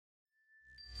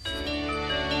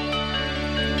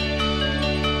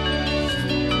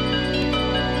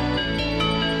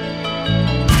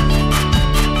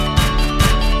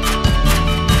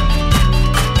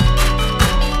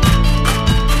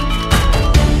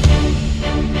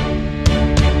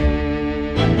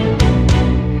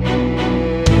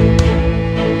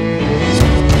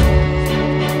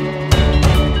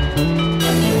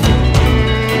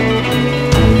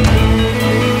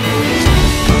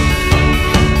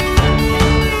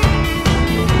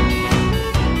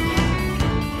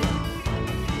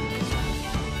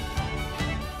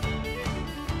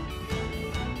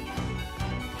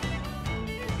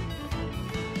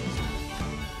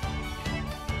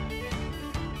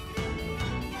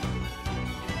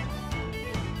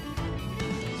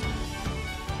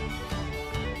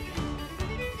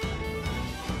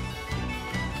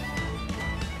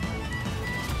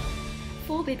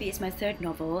Fall Baby is my third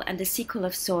novel and the sequel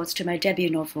of sorts to my debut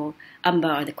novel,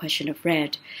 Amba or the Question of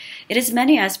Red. It has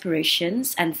many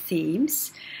aspirations and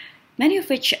themes, many of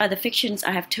which are the fictions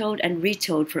I have told and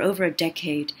retold for over a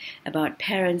decade about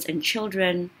parents and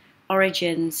children,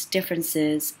 origins,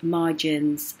 differences,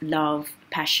 margins, love,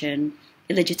 passion,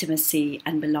 illegitimacy,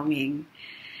 and belonging.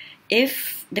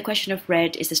 If The Question of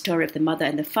Red is the story of the mother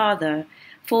and the father,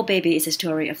 Fall Baby is the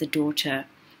story of the daughter.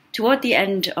 Toward the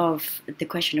end of The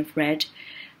Question of Red,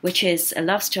 which is a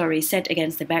love story set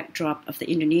against the backdrop of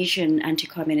the Indonesian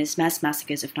anti-communist mass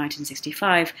massacres of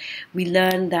 1965, we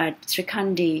learn that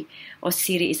Srikandi, or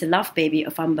Siri, is the love baby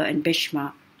of Amba and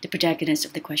Bhisma, the protagonist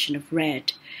of The Question of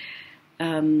Red.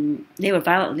 They were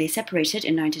violently separated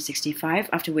in 1965,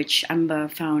 after which Amba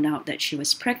found out that she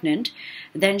was pregnant.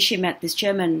 Then she met this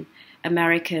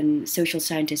German-American social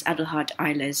scientist Adelhard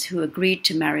Eilers, who agreed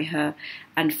to marry her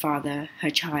and father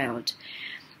her child.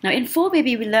 Now, in Fall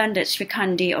Baby, we learned that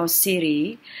Srikandi, or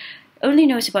Siri, only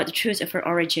knows about the truth of her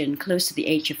origin close to the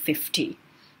age of 50.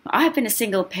 I have been a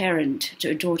single parent to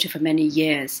a daughter for many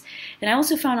years, and I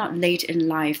also found out late in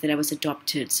life that I was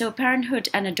adopted. So parenthood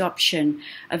and adoption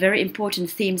are very important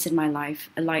themes in my life,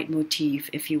 a leitmotif,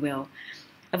 if you will.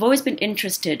 I've always been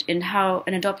interested in how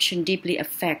an adoption deeply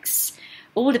affects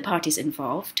all the parties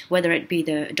involved, whether it be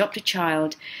the adopted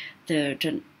child,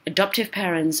 the adoptive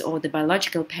parents, or the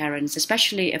biological parents,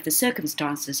 especially if the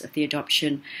circumstances of the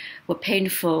adoption were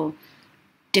painful,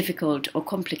 difficult, or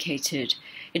complicated.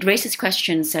 It raises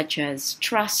questions such as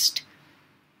trust,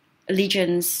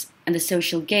 allegiance, and the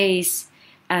social gaze,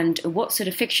 and what sort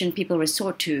of fiction people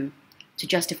resort to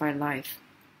justify life.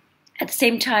 At the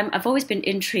same time, I've always been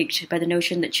intrigued by the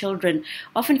notion that children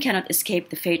often cannot escape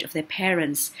the fate of their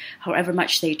parents, however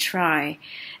much they try,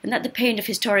 and that the pain of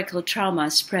historical trauma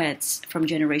spreads from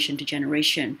generation to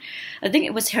generation. I think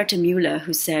it was Herta Müller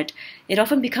who said, "It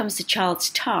often becomes the child's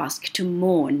task to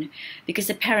mourn because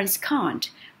the parents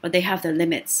can't, or they have their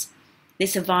limits. They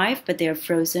survive, but they are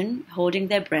frozen, holding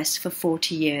their breasts for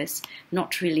 40 years,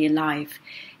 not really alive.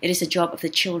 It is a job of the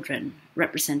children,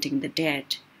 representing the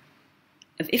dead."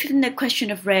 If in The Question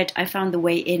of Red, I found the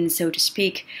way in, so to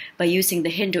speak, by using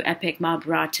the Hindu epic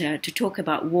Mahabharata to talk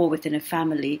about war within a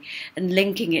family and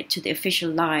linking it to the official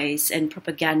lies and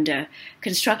propaganda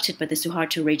constructed by the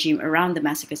Suharto regime around the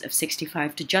massacres of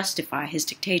 65 to justify his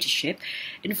dictatorship,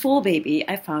 in Fall Baby,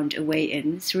 I found a way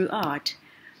in through art.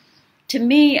 To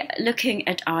me, looking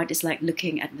at art is like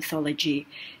looking at mythology.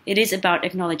 It is about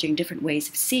acknowledging different ways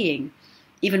of seeing.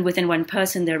 Even within one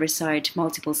person, there reside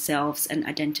multiple selves and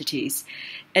identities.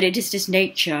 And it is this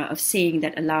nature of seeing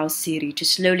that allows Siri to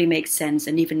slowly make sense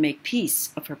and even make peace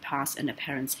of her past and her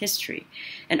parents' history,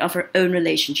 and of her own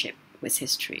relationship with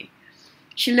history.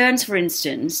 She learns, for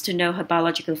instance, to know her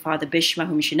biological father, Bhisma,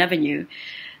 whom she never knew,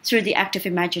 through the act of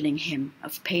imagining him,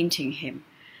 of painting him.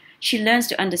 She learns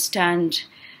to understand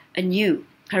anew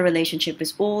her relationship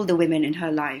with all the women in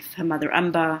her life, her mother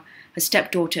Amba, her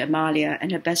stepdaughter Amalia,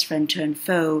 and her best friend turned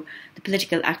foe, the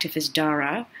political activist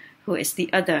Dara, who is the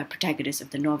other protagonist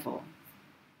of the novel.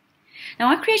 Now,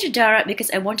 I created Dara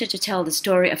because I wanted to tell the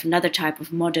story of another type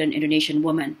of modern Indonesian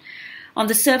woman. On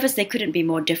the surface, they couldn't be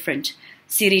more different.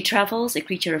 Siri travels, a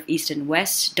creature of East and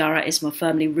West. Dara is more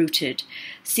firmly rooted.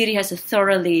 Siri has a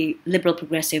thoroughly liberal,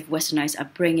 progressive, westernized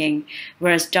upbringing,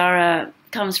 whereas Dara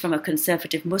comes from a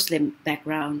conservative Muslim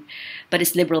background, but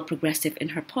is liberal progressive in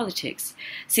her politics.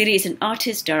 Siri is an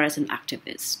artist, Dara is an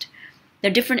activist.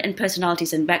 They're different in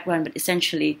personalities and background, but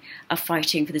essentially are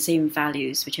fighting for the same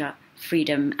values, which are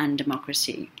freedom and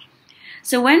democracy.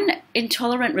 So when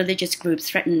intolerant religious groups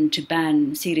threaten to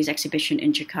ban Siri's exhibition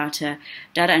in Jakarta,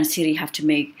 Dara and Siri have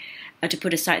to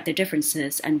put aside their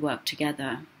differences and work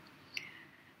together.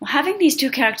 Well, having these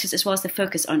two characters as well as the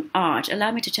focus on art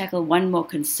allowed me to tackle one more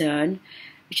concern,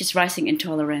 which is rising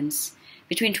intolerance.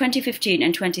 Between 2015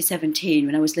 and 2017,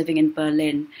 when I was living in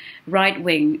Berlin,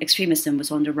 right-wing extremism was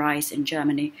on the rise in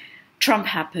Germany. Trump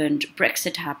happened,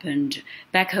 Brexit happened.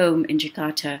 Back home in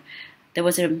Jakarta, there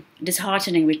was a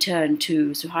disheartening return to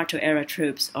Suharto-era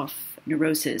tropes of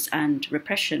neurosis and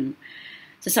repression.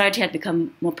 Society had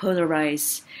become more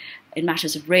polarized in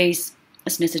matters of race,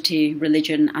 ethnicity,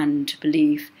 religion, and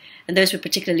belief. And those were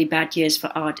particularly bad years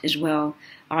for art as well.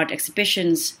 Art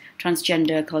exhibitions,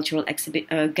 transgender cultural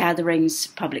gatherings,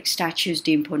 public statues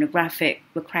deemed pornographic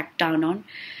were cracked down on.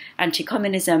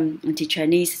 Anti-communism,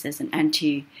 anti-Chinese, and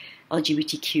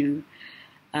anti-LGBTQ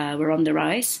were on the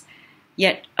rise.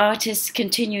 Yet artists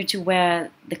continue to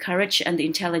wear the courage and the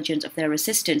intelligence of their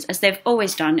resistance, as they've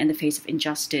always done in the face of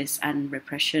injustice and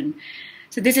repression.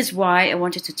 So this is why I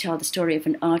wanted to tell the story of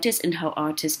an artist and how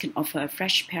artists can offer a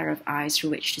fresh pair of eyes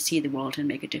through which to see the world and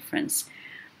make a difference.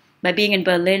 By being in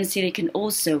Berlin, Siri can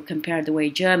also compare the way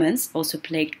Germans, also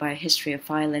plagued by a history of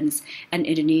violence, and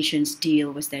Indonesians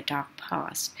deal with their dark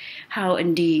past. How,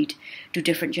 indeed, do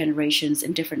different generations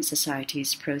in different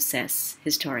societies process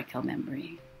historical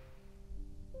memory?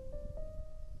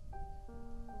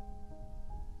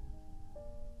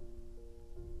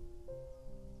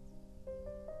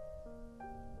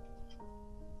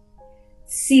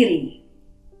 Siri.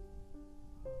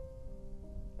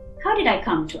 How did I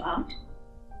come to art?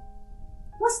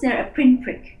 Was there a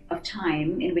pinprick of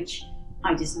time in which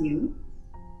I just knew?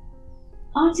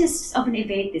 Artists often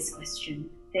evade this question.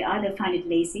 They either find it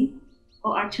lazy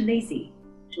or are too lazy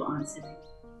to answer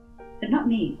it. But not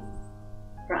me,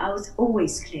 for I was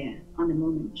always clear on the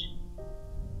moment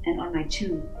and on my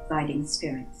two guiding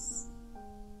spirits.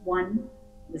 One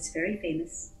was very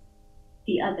famous,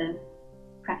 the other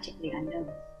practically unknown.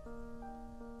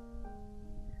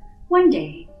 One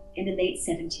day in the late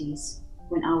 70s,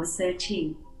 when I was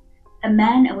 13, a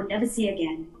man I would never see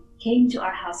again came to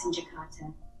our house in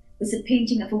Jakarta with a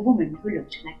painting of a woman who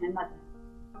looked like my mother.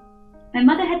 My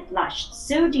mother had blushed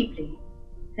so deeply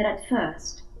that at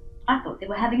first I thought they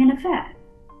were having an affair.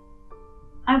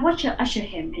 I watched her usher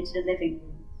him into the living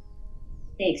room.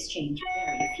 They exchanged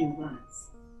very few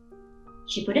words.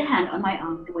 She put a hand on my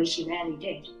arm the way she rarely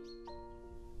did.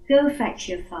 "Go fetch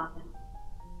your father."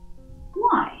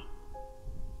 "Why?"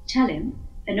 "Tell him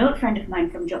an old friend of mine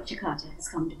from Yogyakarta has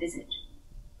come to visit."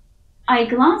 I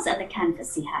glanced at the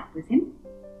canvas he had with him,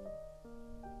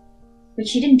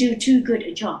 which he didn't do too good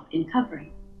a job in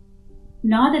covering.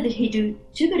 Neither did he do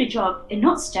too good a job in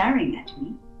not staring at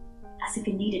me, as if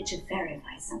he needed to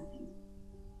verify something.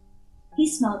 He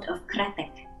smelled of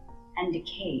kretek and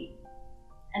decay,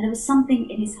 and there was something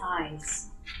in his eyes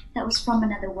that was from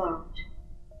another world.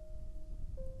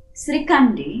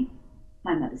 "Srikandi,"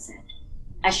 my mother said,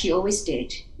 as she always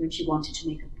did when she wanted to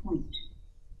make a point.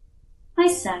 I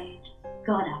sighed,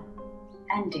 got up,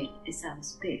 and did as I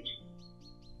was bid.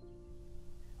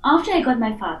 After I got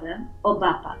my father, or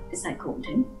Bapa as I called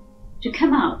him, to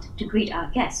come out to greet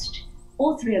our guest,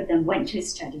 all three of them went to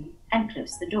his study and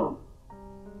closed the door.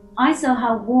 I saw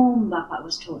how warm Bapa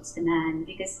was towards the man,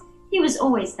 because he was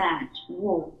always that,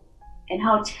 warm, and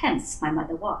how tense my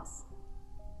mother was.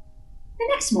 The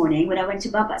next morning, when I went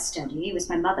to Bapa's study with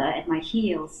my mother at my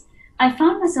heels, I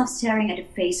found myself staring at a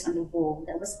face on the wall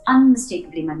that was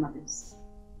unmistakably my mother's.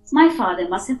 My father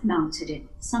must have mounted it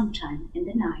sometime in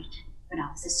the night when I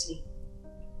was asleep.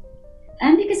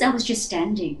 And because I was just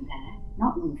standing there,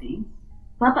 not moving,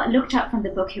 Bapa looked up from the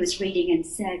book he was reading and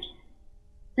said,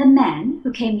 "The man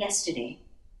who came yesterday.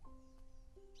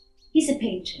 He's a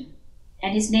painter,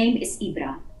 and his name is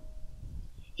Ibra.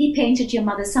 He painted your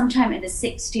mother sometime in the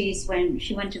 60s when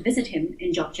she went to visit him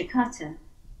in Yogyakarta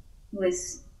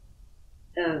with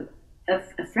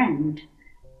a friend."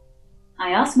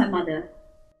 I asked my mother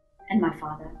and my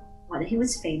father whether he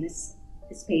was famous,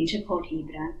 this painter called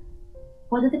Ibra,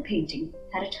 whether the painting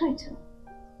had a title.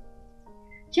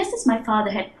 Just as my father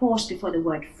had paused before the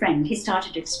word friend, he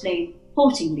started to explain,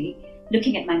 haltingly,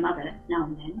 looking at my mother now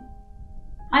and then.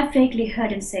 I vaguely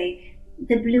heard him say,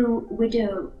 "The Blue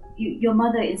Widow, your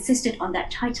mother insisted on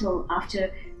that title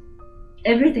after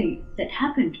everything that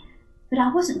happened," but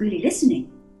I wasn't really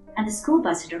listening, and the school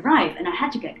bus had arrived and I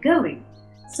had to get going.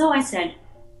 So I said,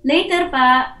 "Later,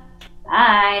 Pa.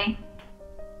 Bye."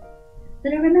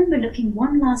 But I remember looking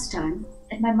one last time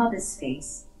at my mother's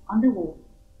face on the wall.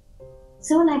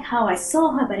 So like how I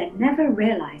saw her but had never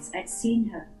realized I'd seen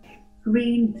her,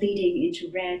 green bleeding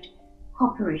into red,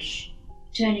 copperish,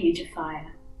 turning into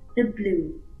fire, the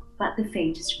blue but the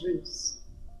faintest rose.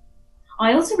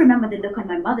 I also remember the look on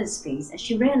my mother's face as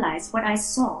she realized what I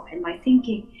saw and my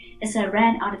thinking as I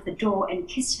ran out of the door and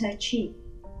kissed her cheek.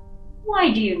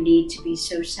 "Why do you need to be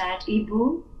so sad,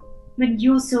 Ibu, when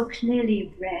you're so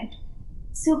clearly red,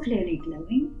 so clearly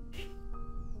glowing?"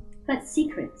 But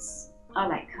secrets are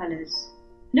like colors.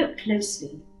 Look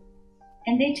closely,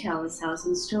 and they tell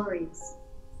 1,000 stories.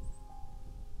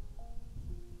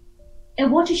 A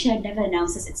watershed never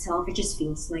announces itself, it just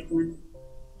feels like one.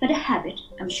 But a habit,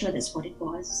 I'm sure that's what it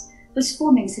was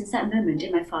forming since that moment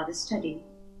in my father's study.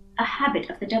 A habit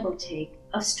of the double take,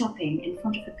 of stopping in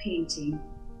front of a painting,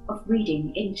 of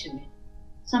reading into it,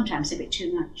 sometimes a bit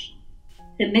too much.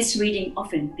 The misreading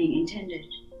often being intended.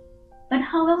 But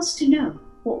how else to know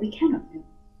what we cannot know?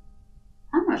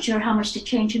 I'm not sure how much the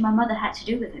change in my mother had to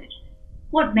do with it.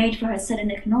 What made for her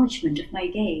sudden acknowledgement of my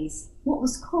gaze? What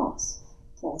was cause?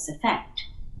 What was effect?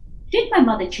 Did my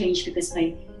mother change because of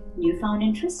my newfound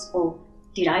interest, or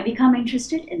did I become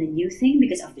interested in the new thing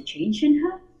because of the change in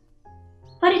her?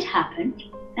 But it happened,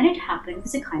 and it happened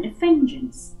with a kind of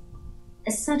vengeance.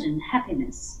 a sudden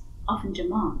happiness often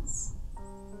demands.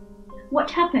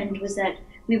 What happened was that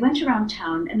we went around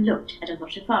town and looked at a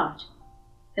lot of art.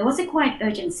 There was a quiet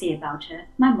urgency about her,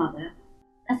 my mother,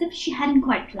 as if she hadn't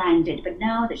quite planned it, but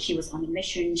now that she was on a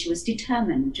mission, she was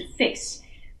determined to fix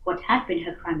what had been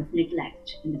her crime of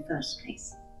neglect in the first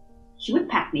place. She would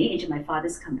pack me into my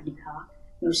father's company car,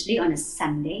 mostly on a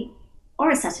Sunday or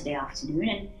a Saturday afternoon,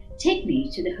 and take me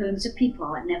to the homes of people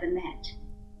I'd never met,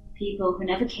 people who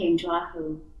never came to our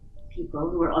home, people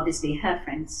who were obviously her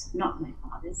friends, not my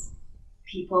father's,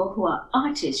 people who are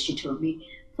artists, she told me,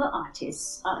 for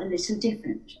artists are a little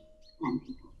different than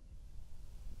people.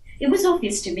 It was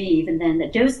obvious to me even then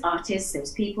that those artists,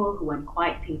 those people who weren't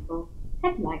quite people,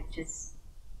 had liked us.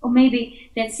 Or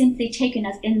maybe they'd simply taken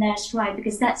us in their stride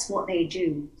because that's what they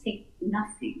do, think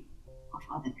nothing of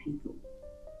other people.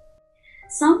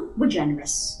 Some were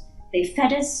generous. They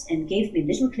fed us and gave me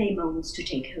little clay molds to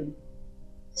take home.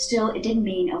 Still, it didn't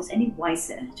mean I was any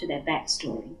wiser to their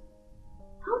backstory.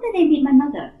 How did they meet my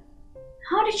mother?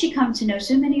 How did she come to know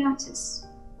so many artists?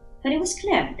 But it was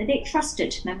clear that they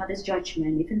trusted my mother's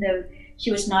judgment, even though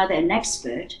she was neither an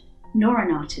expert nor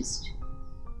an artist.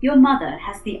 Your mother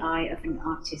has the eye of an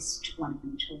artist, one of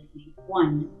them told me.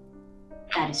 One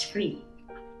that is free.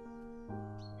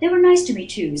 They were nice to me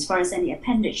too, as far as any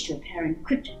appendage to a parent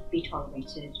could be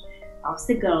tolerated. I was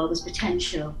the girl with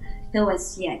potential, though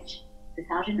as yet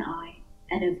without an eye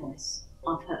and a voice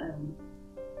of her own.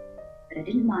 But I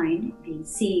didn't mind being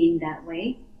seen that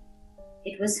way.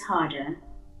 It was harder,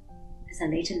 as I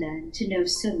later learned, to know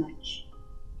so much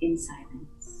in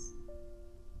silence.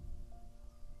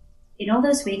 In all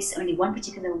those weeks, only one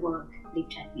particular work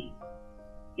leaped at me.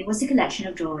 It was a collection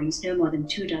of drawings, no more than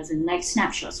 24, like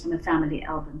snapshots from a family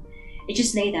album. It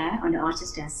just lay there on the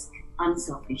artist's desk,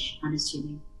 unselfish,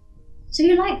 unassuming. "So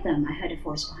you like them?" I heard a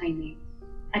voice behind me.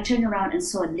 I turned around and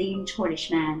saw a lean,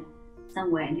 tallish man,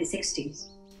 somewhere in his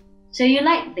 60s. "So you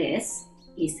like this?"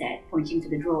 he said, pointing to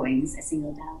the drawings I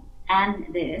singled out.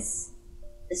 "And this?"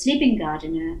 A sleeping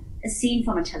gardener, a scene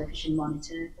from a television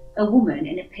monitor, a woman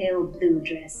in a pale blue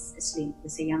dress asleep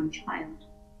with a young child.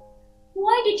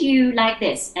 "Why did you like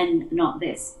this and not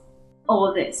this?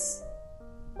 Or this?"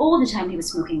 All the time he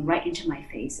was smoking right into my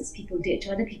face, as people did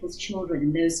to other people's children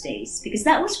in those days, because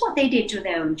that was what they did to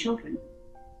their own children.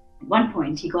 At one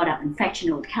point, he got up and fetched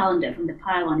an old calendar from the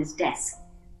pile on his desk.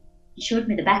 He showed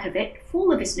me the back of it,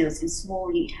 full of his notes in small,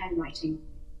 neat handwriting.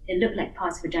 It looked like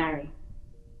parts of a diary.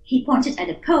 He pointed at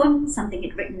a poem, something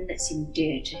he'd written that seemed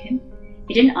dear to him.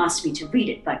 He didn't ask me to read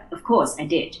it, but of course I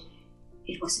did.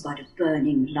 It was about a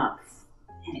burning love,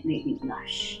 and it made me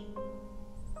blush.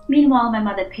 Meanwhile, my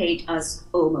mother paid us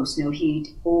almost no heed,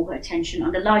 all her attention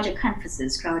on the larger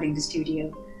canvases crowding the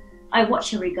studio. I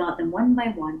watched her regard them one by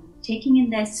one, taking in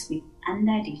their sweep and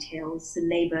their details, the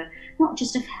labour not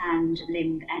just of hand,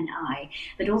 limb, and eye,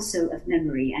 but also of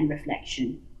memory and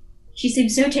reflection. She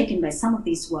seemed so taken by some of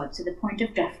these works to the point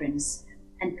of deference,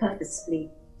 and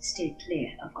purposefully stayed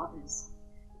clear of others.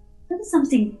 There was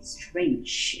something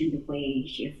strange in the way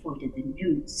she avoided the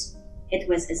nudes. It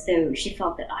was as though she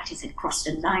felt the artist had crossed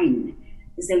a line,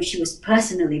 as though she was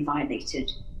personally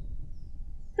violated.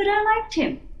 But I liked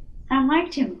him. I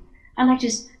liked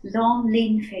his long,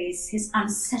 lean face, his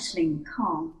unsettling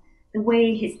calm, the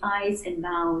way his eyes and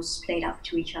mouths played up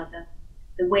to each other,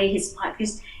 the way his pipe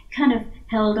just kind of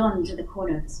held on to the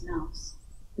corner of his mouth,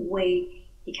 the way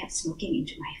he kept smoking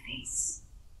into my face.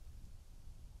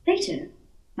 Later,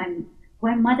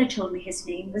 when mother told me his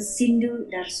name was Sindu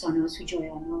Darsono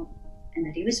Sujoyono, and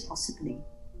that he was possibly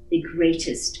the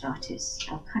greatest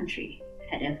artist our country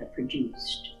had ever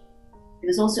produced. He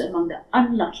was also among the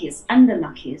unluckiest and the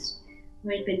luckiest who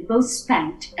had been both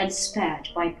spanked and spared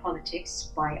by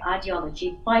politics, by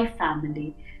ideology, by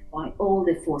family, by all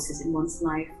the forces in one's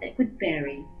life that could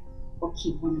bury or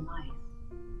keep one alive.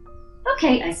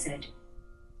 "Okay," I said.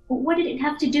 But what did it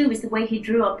have to do with the way he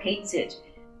drew or painted?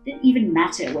 It didn't even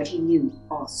matter what he knew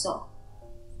or saw.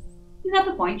 "You have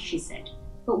a point," she said.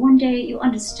 "But one day you'll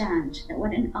understand that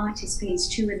when an artist paints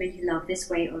two women he loved this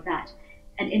way or that,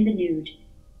 and in the nude,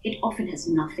 it often has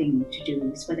nothing to do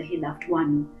with whether he loved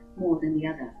one more than the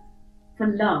other. For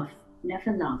love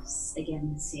never loves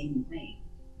again the same way."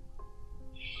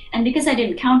 And because I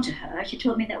didn't counter her, she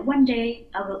told me that one day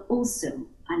I will also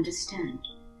understand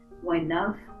why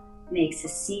love makes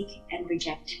us seek and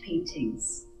reject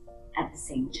paintings at the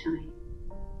same time.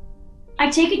 "I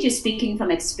take it you're speaking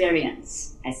from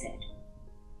experience," I said.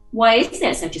 "Why is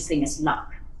there such a thing as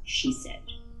luck?" she said.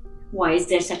 "Why is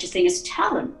there such a thing as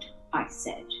talent?" I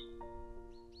said.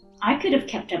 I could have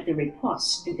kept up the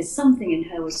riposte because something in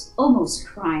her was almost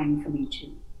crying for me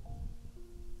too.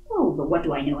 "Oh, Oh, but what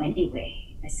do I know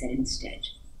anyway? I said instead.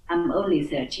 I'm only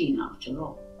 13 after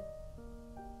all.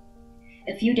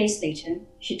 A few days later,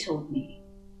 she told me,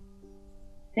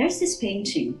 there's this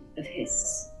painting of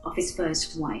his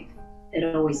first wife,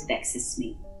 that always vexes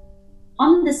me.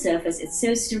 On the surface, it's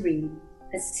so serene,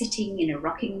 as sitting in a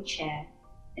rocking chair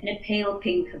in a pale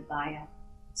pink abaya,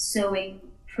 sewing,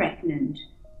 pregnant,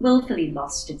 willfully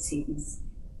lost, it seems,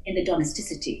 in the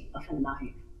domesticity of her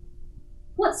life.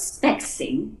 What's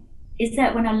vexing is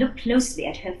that when I look closely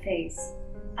at her face,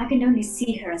 I can only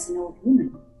see her as an old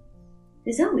woman.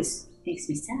 This always makes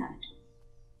me sad.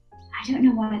 I don't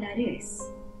know why that is.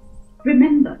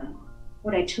 Remember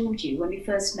what I told you when we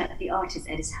first met the artist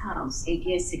at his house 8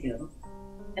 years ago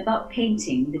about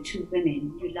painting the two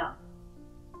women you love?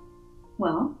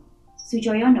 Well,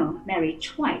 Sujoyono married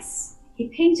twice. He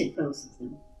painted both of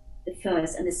them, the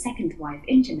first and the second wife,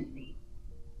 intimately.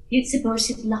 You'd suppose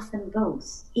he'd love them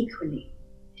both equally,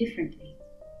 differently.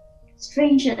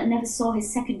 Strange that I never saw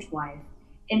his second wife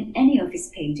in any of his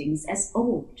paintings as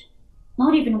old,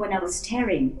 not even when I was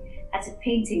staring at a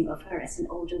painting of her as an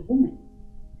older woman.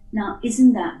 Now,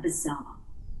 isn't that bizarre?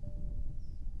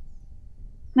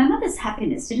 My mother's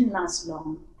happiness didn't last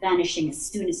long, vanishing as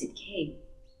soon as it came.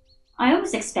 I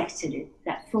always expected it,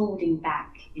 that folding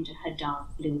back into her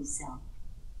dark blue self.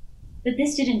 But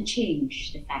this didn't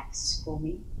change the facts for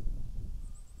me.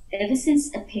 Ever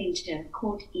since a painter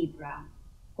called Ibra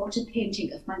brought a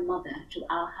painting of my mother to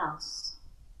our house,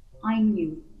 I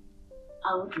knew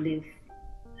I would live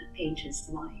a painter's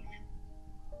life.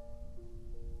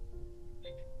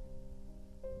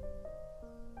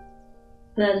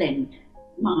 Berlin,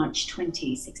 March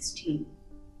 2016.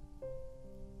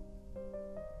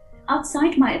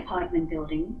 Outside my apartment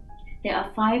building, there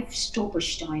are 5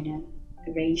 Stolpersteine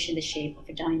arranged in the shape of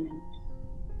a diamond.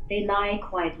 They lie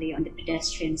quietly on the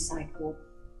pedestrian sidewalk,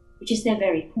 which is their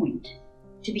very point,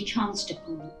 to be chanced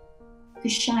upon, to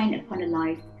shine upon a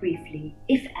life briefly,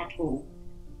 if at all,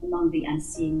 among the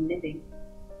unseen living.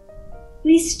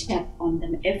 We step on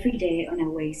them every day on our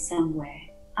way somewhere,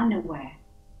 unaware,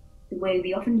 the way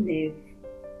we often live,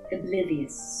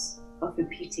 oblivious of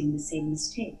repeating the same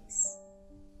mistakes.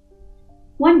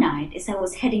 One night, as I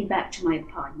was heading back to my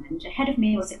apartment, ahead of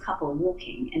me was a couple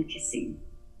walking and kissing.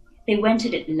 They went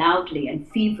at it loudly and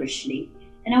feverishly,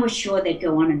 and I was sure they'd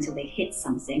go on until they hit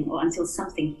something, or until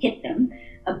something hit them,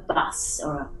 a bus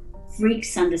or a freak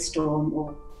thunderstorm,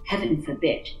 or, heaven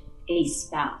forbid, a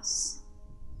spouse.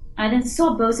 I then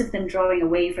saw both of them drawing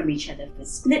away from each other for a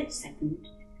split second,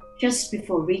 just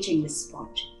before reaching the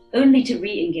spot, only to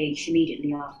re-engage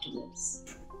immediately afterwards.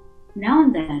 Now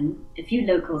and then, a few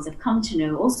locals I've come to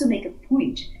know also make a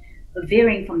point of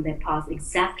veering from their path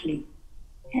exactly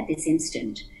at this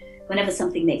instant, whenever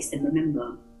something makes them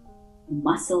remember. A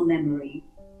muscle memory,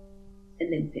 a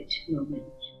limpid moment.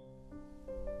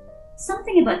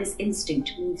 Something about this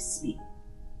instinct moves me.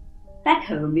 Back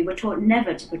home, we were taught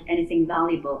never to put anything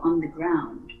valuable on the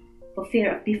ground, for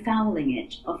fear of befouling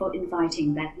it or for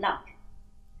inviting bad luck.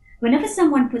 Whenever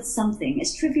someone puts something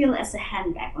as trivial as a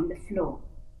handbag on the floor,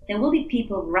 there will be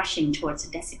people rushing towards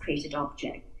a desecrated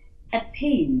object, at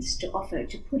pains to offer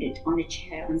to put it on a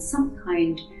chair on some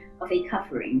kind of a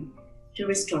covering to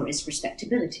restore its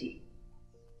respectability.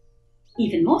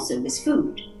 Even more so with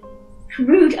food.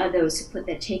 Rude are those who put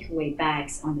their takeaway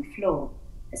bags on the floor,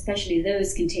 especially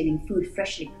those containing food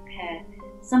freshly prepared,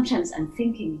 sometimes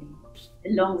unthinkingly,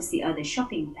 along with the other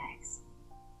shopping bags.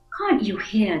 Can't you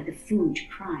hear the food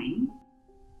crying?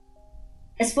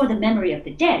 As for the memory of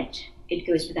the dead, it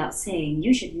goes without saying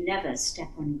you should never step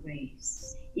on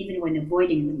graves, even when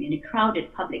avoiding them in a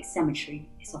crowded public cemetery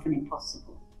is often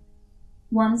impossible.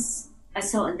 Once, I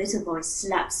saw a little boy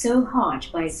slapped so hard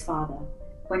by his father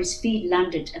when his feet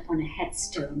landed upon a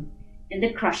headstone in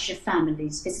the crush of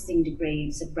families visiting the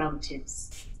graves of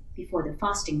relatives before the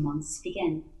fasting months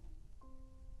began.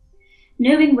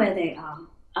 Knowing where they are,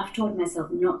 I've taught myself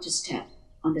not to step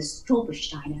on the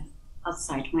Stolpersteine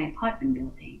outside my apartment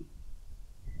building.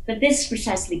 But this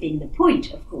precisely being the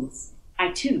point, of course,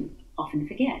 I too often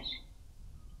forget.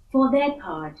 For their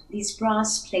part, these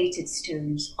brass-plated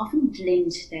stones often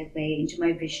glint their way into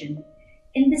my vision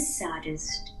in the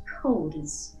saddest,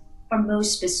 coldest, or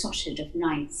most besotted of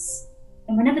nights.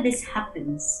 And whenever this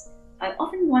happens, I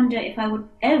often wonder if I would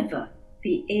ever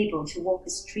be able to walk a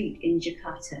street in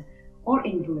Jakarta or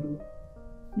in Buru,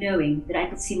 knowing that I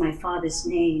could see my father's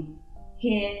name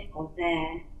here or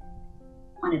there,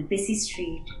 on a busy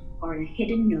street or in a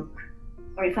hidden nook,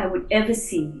 or if I would ever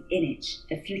see in it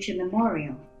a future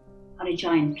memorial on a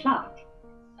giant plaque,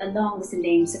 along with the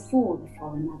names of all the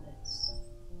fallen others.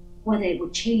 Whether it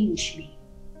would change me,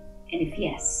 and if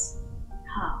yes,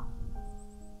 how?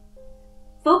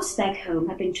 Folks back home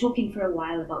had been talking for a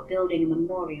while about building a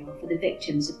memorial for the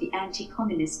victims of the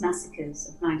anti-communist massacres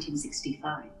of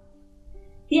 1965.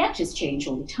 The actors change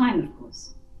all the time, of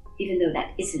course, even though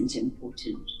that isn't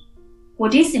important.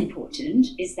 What is important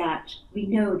is that we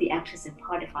know the actors are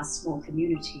part of our small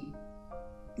community.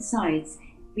 Besides,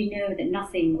 we know that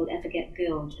nothing will ever get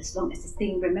built as long as the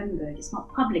thing remembered is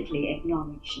not publicly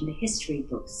acknowledged in the history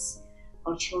books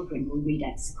our children will read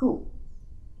at school.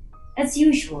 As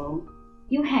usual,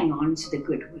 you hang on to the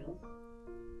goodwill.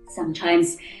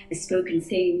 Sometimes a spoken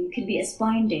thing can be as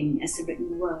binding as a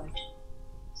written word.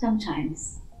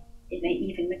 Sometimes it may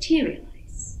even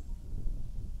materialize.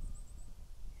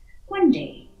 One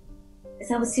day,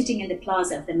 as I was sitting in the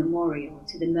plaza of the memorial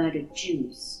to the murdered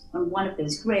Jews on one of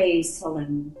those grey,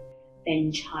 solemn,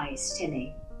 bench-high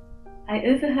stelae, I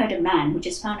overheard a man who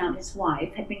just found out his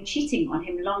wife had been cheating on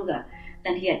him longer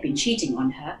than he had been cheating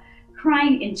on her,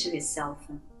 crying into his cell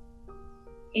phone.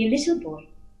 A little boy,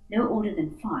 no older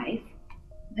than 5,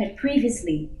 who had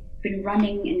previously been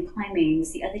running and climbing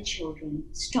with the other children,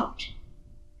 stopped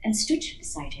and stood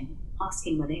beside him,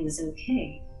 asking whether he was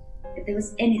okay, if there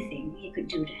was anything he could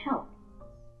do to help.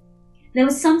 There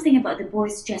was something about the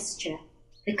boy's gesture,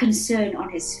 the concern on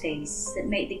his face, that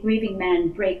made the grieving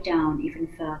man break down even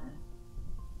further.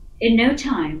 In no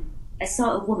time, I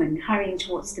saw a woman hurrying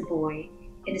towards the boy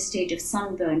in a state of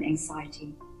sunburn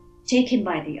anxiety, take him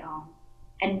by the arm,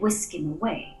 and whisk him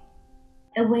away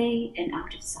and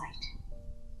out of sight.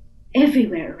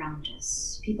 Everywhere around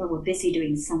us, people were busy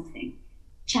doing something,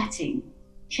 chatting,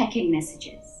 checking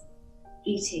messages,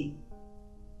 eating.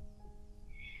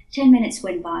 10 minutes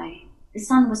went by. The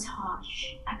sun was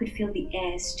harsh. I could feel the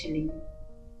air stilling.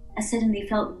 I suddenly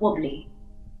felt wobbly,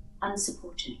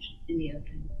 unsupported in the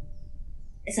open.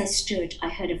 As I stood, I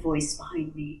heard a voice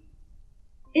behind me.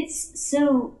 "It's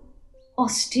so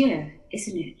austere,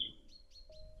 isn't it?"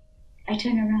 I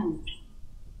turned around.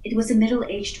 It was a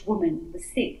middle-aged woman with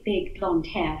thick, big blonde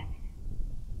hair,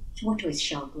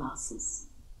 tortoise-shell glasses.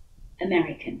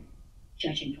 American,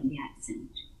 judging from the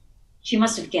accent. She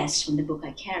must have guessed from the book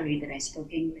I carried that I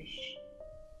spoke English.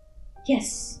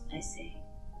 "Yes," I say.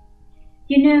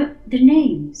 "You know, the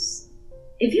names.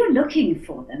 If you're looking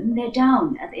for them, they're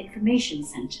down at the information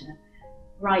center,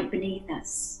 right beneath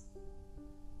us."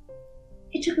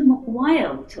 It took a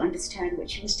while to understand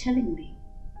what she was telling me.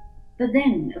 But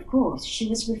then, of course, she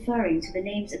was referring to the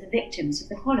names of the victims of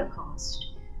the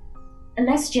Holocaust. A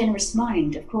less generous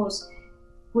mind, of course,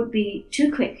 would be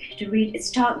too quick to read its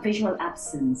stark visual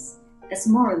absence as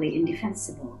morally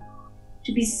indefensible,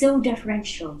 to be so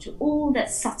deferential to all that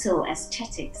subtle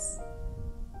aesthetics.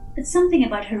 But something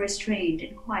about her restrained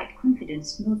and quiet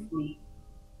confidence moved me.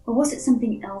 Or was it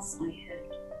something else I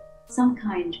heard? Some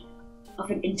kind of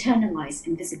an internalized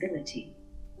invisibility.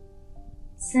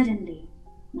 Suddenly,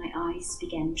 my eyes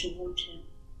began to water.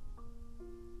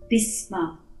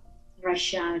 Bhisma,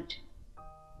 Rashad,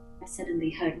 I suddenly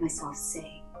heard myself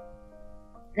say.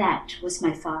 That was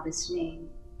my father's name.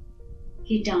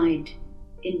 He died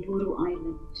in Buru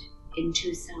Island in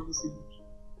 2000.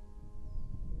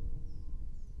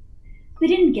 We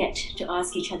didn't get to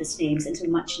ask each other's names until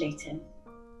much later,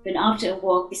 when after a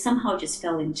walk we somehow just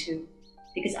fell into,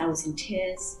 because I was in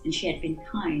tears and she had been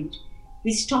kind,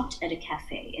 we stopped at a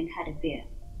cafe and had a beer.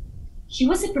 She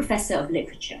was a professor of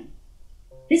literature.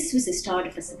 This was the start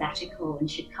of a sabbatical, and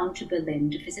she'd come to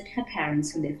Berlin to visit her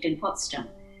parents who lived in Potsdam.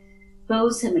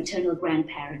 Both her maternal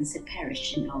grandparents had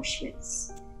perished in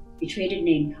Auschwitz. We traded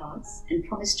name cards and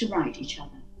promised to write each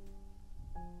other.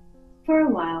 For a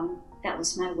while, that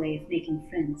was my way of making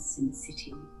friends in the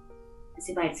city, as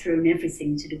if I'd thrown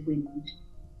everything to the wind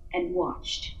and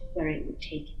watched where it would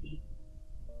take me.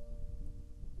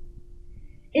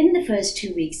 In the first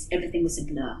 2 weeks, everything was a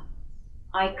blur.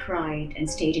 I cried and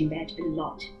stayed in bed a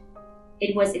lot.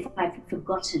 It was as if I'd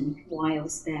forgotten why I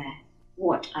was there,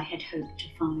 what I had hoped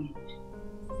to find.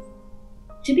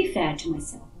 To be fair to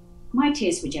myself, my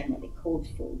tears were generally called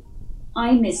for.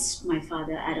 I missed my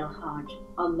father Adel hard,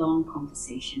 our long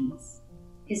conversations,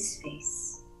 his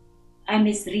face. I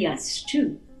missed Riaz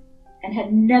too, and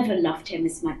had never loved him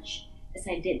as much as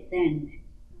I did then,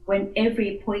 when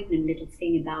every poignant little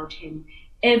thing about him,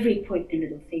 every poignant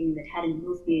little thing that hadn't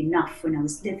moved me enough when I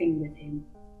was living with him,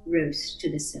 rose to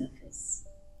the surface.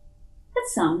 But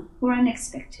some were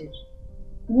unexpected.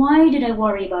 Why did I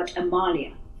worry about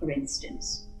Amalia, for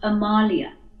instance?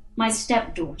 Amalia, my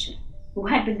stepdaughter, who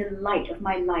had been the light of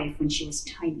my life when she was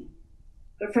tiny,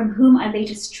 but from whom I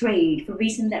later strayed for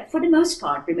reasons that for the most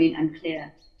part remain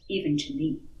unclear, even to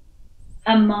me.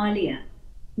 Amalia,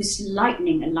 whose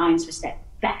lightning alliance was that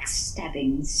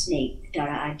backstabbing snake,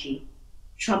 Dara,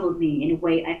 troubled me in a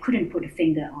way I couldn't put a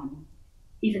finger on,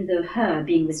 even though her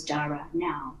being with Dara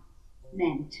now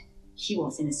meant she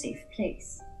was in a safe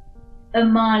place.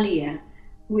 Amalia,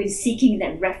 who in seeking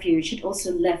that refuge had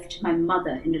also left my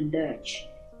mother in the lurch,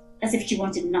 as if she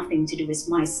wanted nothing to do with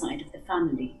my side of the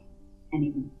family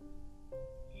anymore.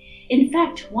 In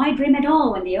fact, why dream at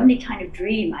all when the only kind of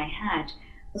dream I had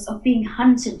was of being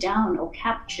hunted down or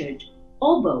captured,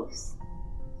 or both,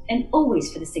 and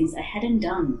always for the things I hadn't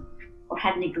done or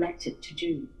had neglected to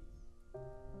do.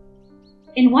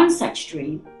 In one such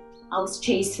dream, I was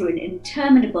chased through an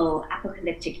interminable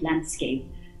apocalyptic landscape,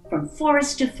 from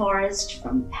forest to forest,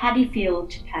 from paddy field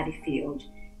to paddy field,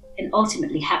 and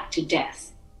ultimately hacked to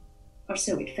death, or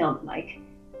so it felt like,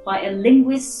 by a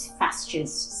linguist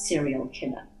fascist serial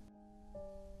killer.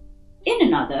 In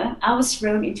another, I was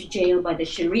thrown into jail by the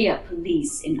Sharia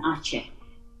police in Aceh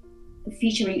for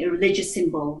featuring a religious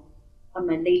symbol on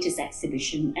my latest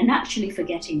exhibition and actually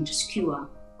forgetting to skewer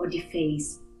or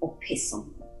deface or piss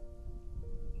on them.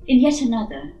 In yet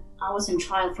another, I was on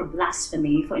trial for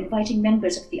blasphemy for inviting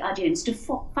members of the audience to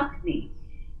fuck me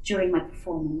during my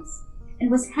performance, and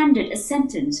was handed a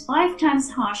sentence 5 times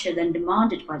harsher than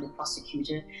demanded by the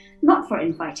prosecutor, not for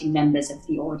inviting members of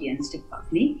the audience to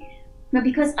fuck me, but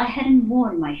because I hadn't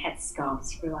worn my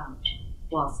headscarves throughout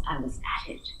whilst I was at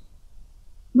it.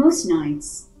 Most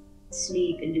nights,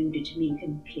 sleep eluded me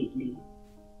completely.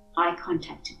 I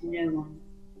contacted no one,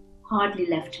 hardly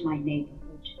left my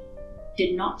neighborhood,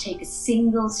 did not take a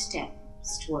single step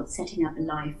towards setting up a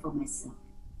life for myself,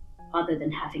 other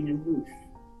than having a roof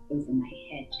over my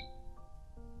head.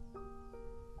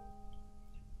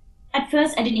 At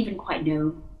first, I didn't even quite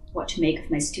know what to make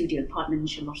of my studio apartment in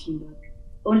Charlottenburg,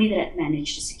 only that I'd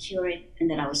managed to secure it and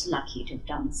that I was lucky to have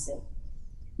done so.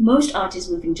 Most artists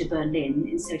moving to Berlin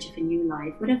in search of a new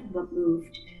life would have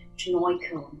moved to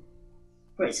Neukölln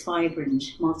for its vibrant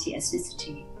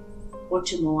multi-ethnicity, or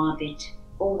to Moabit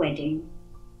or Wedding,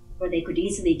 where they could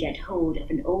easily get hold of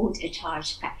an old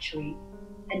etage factory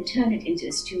and turn it into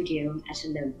a studio at a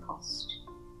low cost.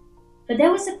 But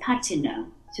there was a patina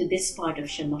to this part of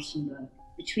Charlottenburg,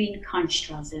 between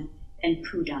Kantstraße and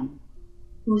Kudamm,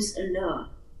 whose allure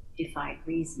defied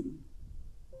reason.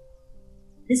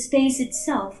 The space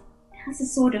itself has a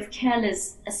sort of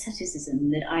careless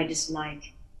asceticism that I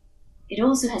dislike. It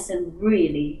also has some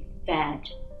really bad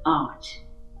art.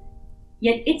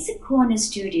 Yet it's a corner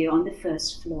studio on the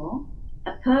first floor,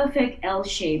 a perfect L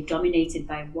shape dominated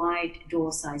by wide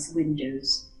door-sized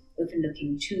windows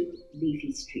overlooking 2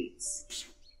 leafy streets.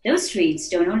 Those streets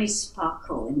don't only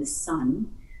sparkle in the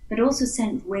sun, but also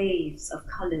send waves of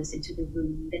colors into the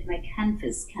room that my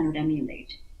canvas cannot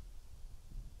emulate.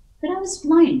 But I was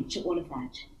blind to all of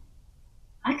that.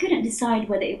 I couldn't decide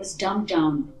whether it was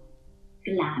dumbed-down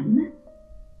glam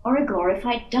or a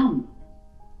glorified dump,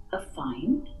 a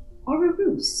find or a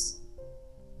ruse.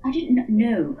 I didn't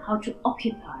know how to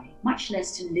occupy, much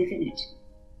less to live in it.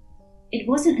 It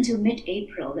wasn't until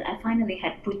mid-April that I finally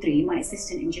had Putri, my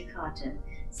assistant in Jakarta,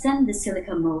 send the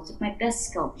silica molds of my best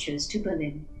sculptures to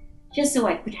Berlin, just so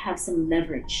I could have some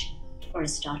leverage or a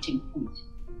starting point.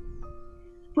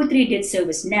 Putri did so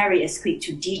with nary a squeak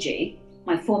to DJ,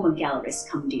 my former gallerist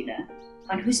cum dealer,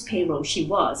 on whose payroll she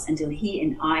was until he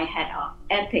and I had our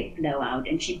epic blowout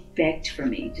and she begged for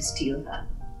me to steal her.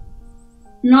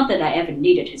 Not that I ever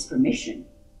needed his permission.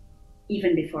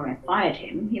 Even before I fired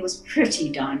him, he was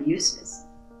pretty darn useless.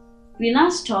 We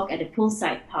last talked at a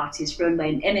poolside party run by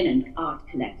an eminent art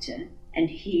collector, and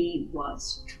he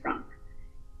was drunk.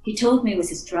 He told me with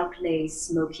his drug-laced,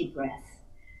 smoky breath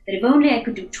that if only I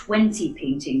could do 20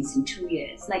 paintings in 2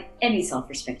 years, like any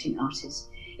self-respecting artist,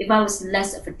 if I was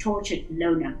less of a tortured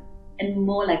loner and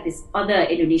more like this other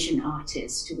Indonesian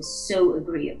artist who was so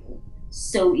agreeable,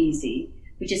 so easy,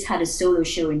 who just had a solo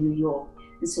show in New York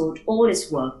and sold all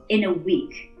his work in a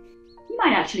week, he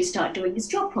might actually start doing his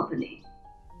job properly.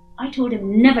 I told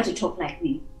him never to talk like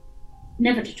me,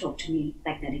 never to talk to me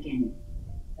like that again.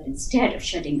 But instead of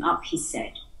shutting up, he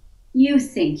said, "You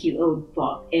think you owed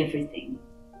Bob everything,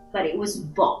 but it was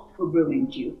Bob who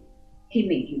ruined you. He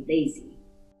made you lazy."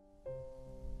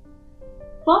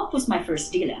 Bob was my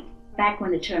first dealer, back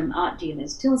when the term art dealer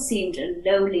still seemed a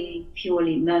lowly,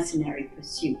 purely mercenary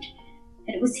pursuit.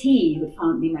 And it was he who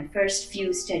found me my first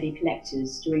few steady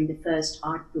collectors during the first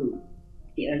art boom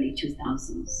of the early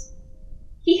 2000s.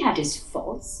 He had his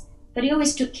faults, but he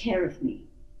always took care of me.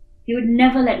 He would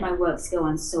never let my works go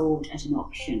unsold at an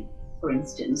auction, for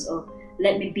instance, or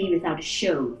let me be without a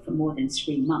show for more than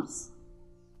 3 months.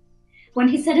 When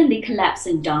he suddenly collapsed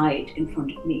and died in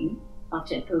front of me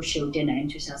after a post-show dinner in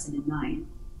 2009,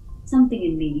 something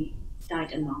in me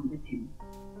died along with him.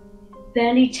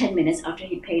 Barely 10 minutes after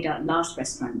he paid our last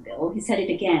restaurant bill, he said it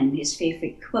again, his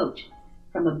favorite quote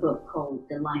from a book called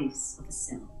The Lives of a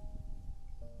Cell.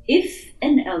 If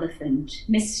an elephant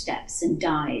missteps and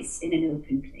dies in an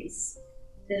open place,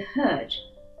 the herd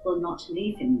will not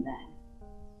leave him there.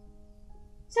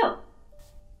 So,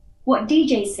 what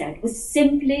DJ said was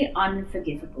simply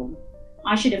unforgivable.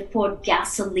 I should have poured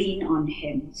gasoline on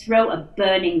him, throw a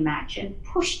burning match, and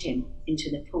pushed him into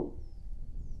the pool.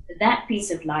 That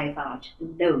piece of live art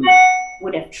alone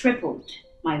would have tripled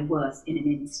my worth in an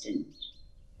instant.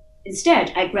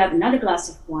 Instead, I grabbed another glass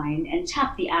of wine and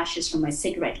tapped the ashes from my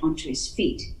cigarette onto his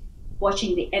feet,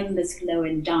 watching the embers glow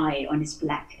and die on his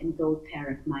black and gold pair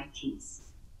of Nikes.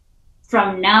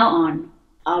 From now on,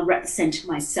 I'll represent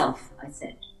myself, I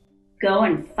said. Go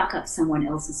and fuck up someone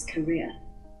else's career.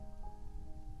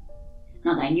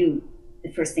 Not that I knew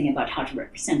the first thing about how to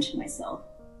represent myself.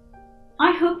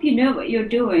 I hope you know what you're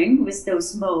doing with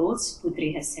those molds,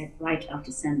 Putri had said right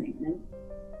after sending them.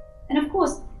 And of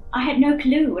course, I had no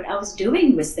clue what I was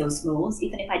doing with those molds,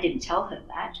 even if I didn't tell her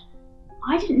that.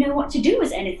 I didn't know what to do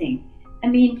with anything. I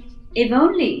mean, if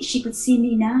only she could see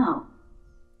me now.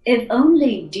 If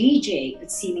only DJ could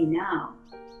see me now.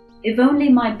 If only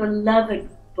my beloved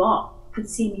Bob could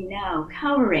see me now,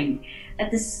 cowering at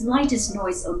the slightest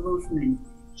noise or movement,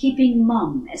 keeping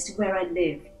mum as to where I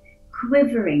lived,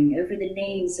 quivering over the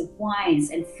names of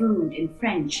wines and food in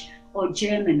French or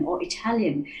German or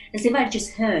Italian, as if I'd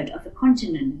just heard of a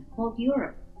continent called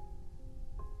Europe.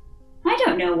 I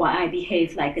don't know why I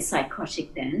behaved like a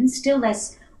psychotic then, still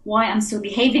less why I'm still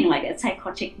behaving like a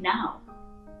psychotic now.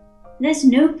 There's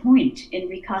no point in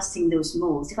recasting those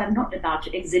molds if I'm not about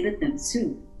to exhibit them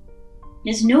soon.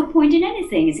 There's no point in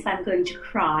anything as if I'm going to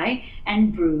cry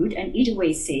and brood and eat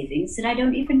away savings that I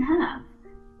don't even have.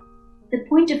 The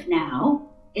point of now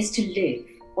is to live,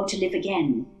 or to live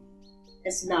again,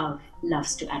 as love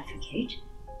loves to advocate.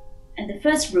 And the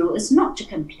first rule is not to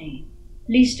complain,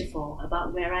 least of all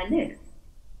about where I live.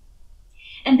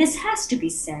 And this has to be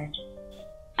said.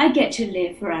 I get to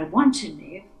live where I want to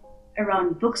live,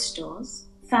 around bookstores,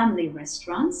 family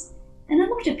restaurants, and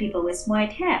a lot of people with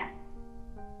white hair.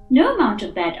 No amount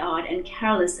of bad art and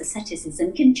careless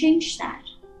asceticism can change that.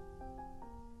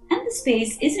 And the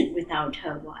space isn't without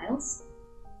her wiles.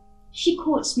 She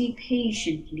courts me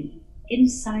patiently, in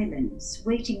silence,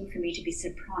 waiting for me to be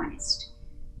surprised.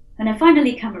 When I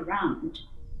finally come around,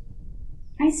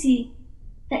 I see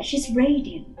that she's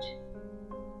radiant,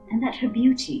 and that her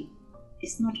beauty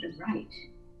is not a right.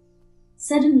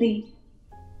 Suddenly,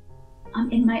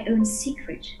 I'm in my own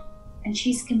secret, and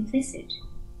she's complicit,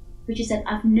 which is that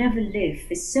I've never lived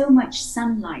with so much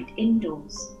sunlight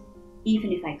indoors,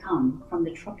 even if I come from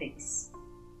the tropics.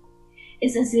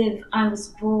 It's as if I was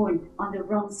born on the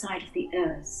wrong side of the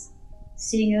earth,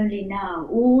 seeing only now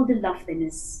all the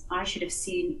loveliness I should have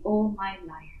seen all my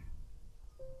life.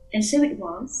 And so it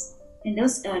was, in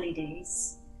those early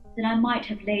days, that I might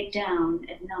have laid down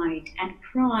at night and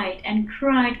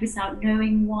cried without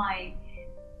knowing why.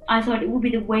 I thought it would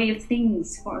be the way of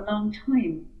things for a long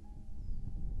time.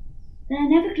 Then I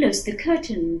never closed the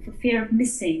curtain for fear of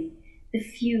missing the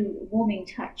few warming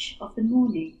touch of the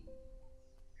morning.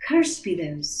 Cursed be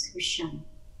those who shun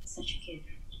such a gift.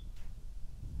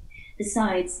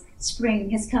 Besides, spring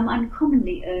has come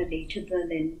uncommonly early to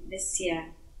Berlin this year,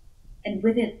 and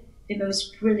with it the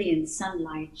most brilliant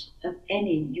sunlight of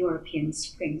any European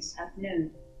springs I've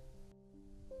known.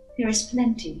 There is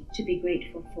plenty to be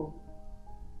grateful for.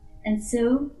 And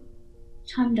so,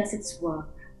 time does its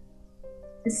work.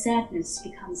 The sadness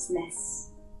becomes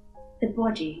less. The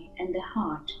body and the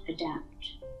heart adapt.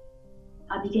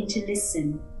 I begin to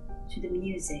listen to the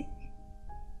music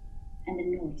and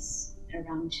the noise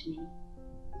around me.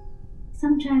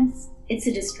 Sometimes it's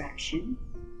a distraction.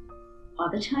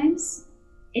 Other times,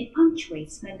 it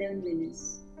punctuates my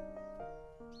loneliness.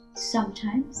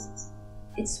 Sometimes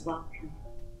it's welcome.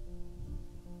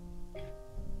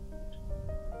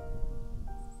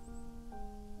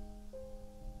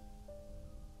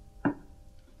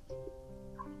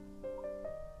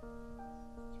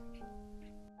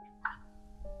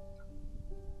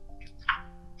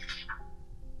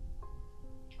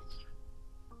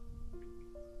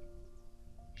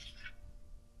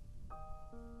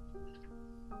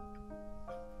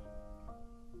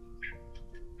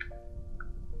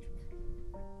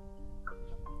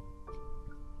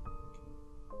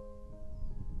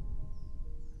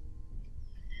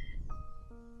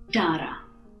 Dara,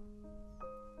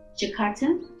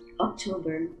 Jakarta,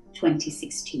 October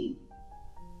 2016.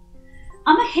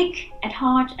 I'm a hick at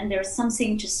heart, and there's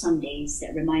something to Sundays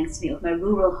that reminds me of my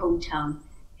rural hometown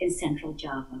in central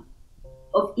Java.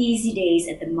 of easy days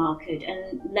at the market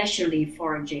and leisurely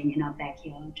foraging in our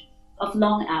backyard, of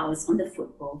long hours on the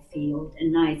football field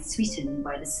and nights sweetened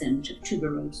by the scent of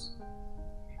tuberose.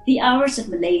 The hours of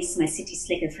malaise my city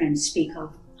slicker friends speak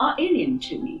of are alien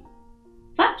to me.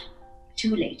 But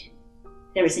too late.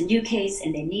 There is a new case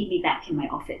and they need me back in my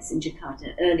office in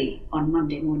Jakarta early on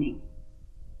Monday morning.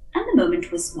 And the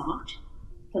moment was marked,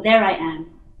 for there I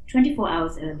am, 24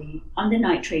 hours early, on the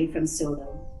night train from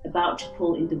Solo, about to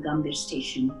pull into Gambir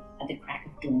station at the crack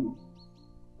of dawn.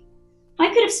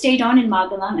 I could have stayed on in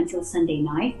Magelang until Sunday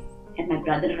night at my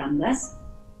brother Ranga's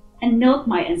and milked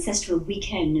my ancestral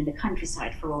weekend in the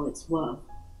countryside for all it's worth.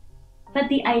 But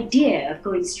the idea of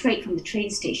going straight from the train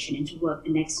station into work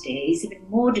the next day is even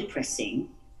more depressing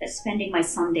than spending my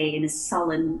Sunday in a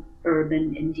sullen,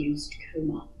 urban-induced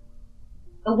coma.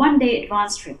 A one-day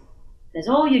advance trip, that's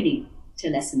all you need to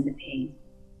lessen the pain.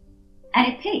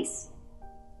 And it pays.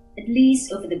 At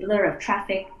least over the blur of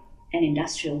traffic and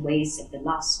industrial waste of the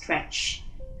last stretch,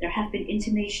 there have been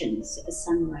intimations of a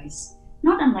sunrise,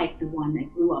 not unlike the one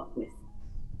I grew up with.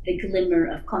 The glimmer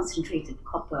of concentrated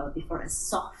copper before a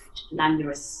soft,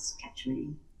 languorous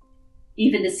scattering.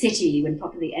 Even the city, when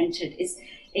properly entered, is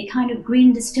a kind of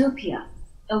green dystopia,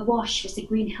 awash with the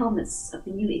green helmets of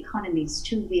the new economy's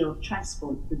two-wheeled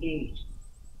transport brigade.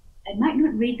 I might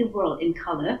not read the world in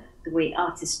color the way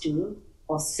artists do,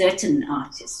 or certain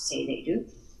artists say they do,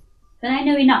 but I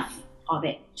know enough of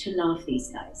it to love these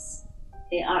guys.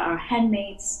 They are our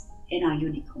handmaids and our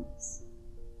unicorns.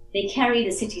 They carry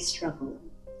the city's struggle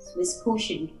with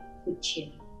caution, good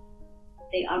cheer.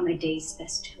 They are my day's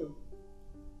best hope.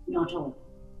 Not all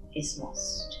is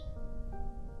lost.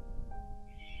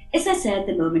 As I said,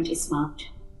 the moment is marked.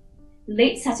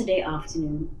 Late Saturday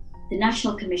afternoon, the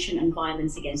National Commission on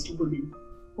Violence Against Women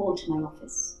called to my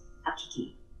office.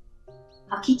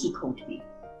 Hakiki called me.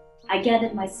 I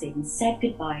gathered my things, said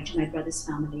goodbye to my brother's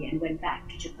family, and went back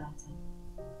to Jakarta.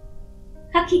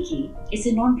 Hakiki is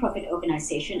a non-profit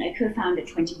organization I co-founded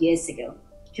 20 years ago,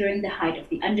 during the height of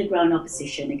the underground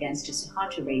opposition against the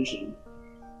Suharto regime.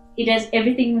 It does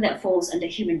everything that falls under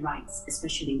human rights,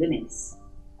 especially women's.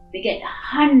 We get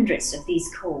hundreds of these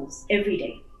calls every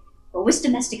day, but with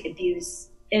domestic abuse,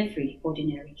 every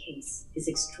ordinary case is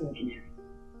extraordinary.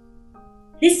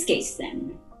 This case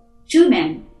then, 2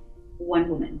 men, 1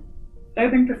 woman,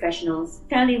 urban professionals,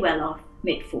 fairly well off,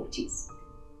 mid-40s.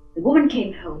 The woman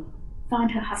came home,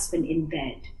 found her husband in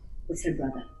bed with her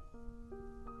brother.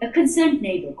 A concerned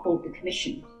neighbor called the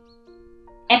commission.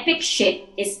 Epic shit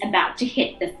is about to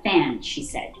hit the fan, she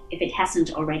said, if it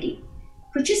hasn't already.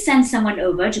 Could you send someone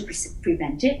over to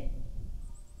prevent it?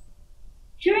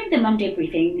 During the Monday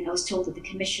briefing, I was told that the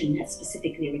commission had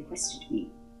specifically requested me.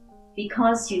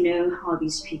 Because you know how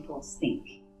these people think,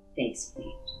 they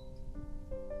explained.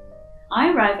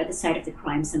 I arrived at the site of the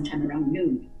crime sometime around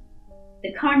noon.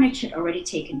 The carnage had already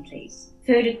taken place,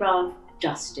 photographed,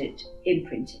 dusted,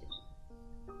 imprinted.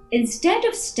 Instead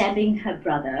of stabbing her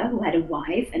brother, who had a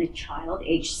wife and a child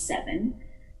aged 7,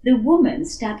 the woman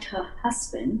stabbed her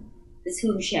husband, with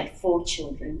whom she had 4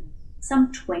 children,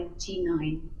 some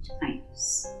 29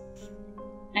 times.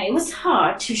 Now, it was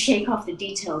hard to shake off the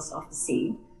details of the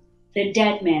scene. The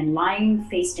dead man lying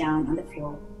face down on the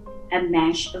floor, a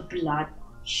mash of blood,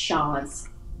 shards,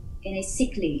 in a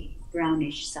sickly,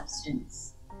 brownish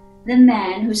substance. The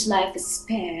man whose life was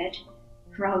spared,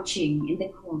 crouching in the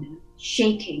corner,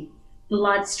 shaking,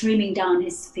 blood streaming down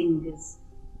his fingers.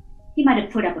 He might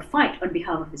have put up a fight on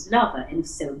behalf of his lover, and if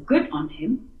so, good on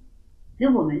him.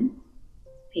 The woman,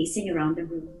 pacing around the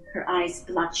room, her eyes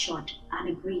bloodshot and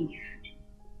aggrieved.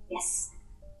 Yes,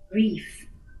 grief.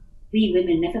 We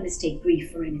women never mistake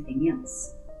grief for anything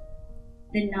else.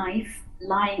 The knife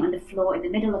lying on the floor in the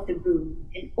middle of the room,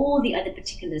 and all the other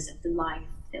particulars of the life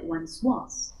that once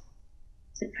was.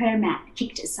 The prayer mat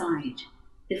kicked aside,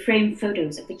 the framed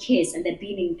photos of the kids and their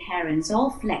beaming parents all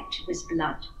flecked with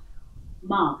blood,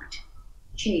 marked,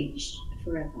 changed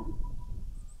forever.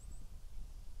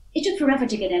 It took forever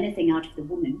to get anything out of the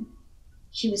woman.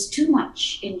 She was too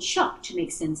much in shock to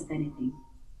make sense of anything.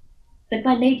 But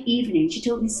by late evening, she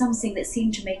told me something that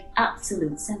seemed to make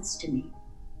absolute sense to me.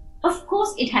 Of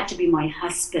course it had to be my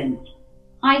husband.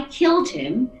 I killed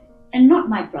him, and not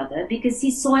my brother, because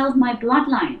he soiled my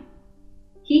bloodline.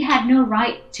 He had no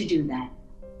right to do that.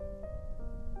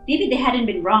 Maybe they hadn't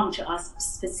been wrong to ask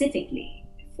specifically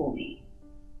for me.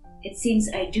 It seems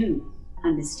I do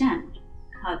understand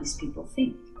how these people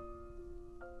think.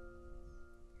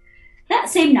 That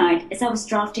same night, as I was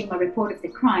drafting my report of the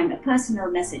crime, a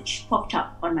personal message popped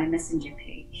up on my messenger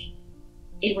page.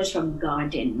 It was from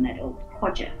Guardian, that old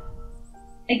podger.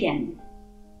 Again,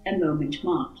 a moment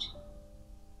marked.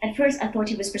 At first, I thought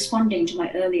he was responding to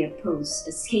my earlier post,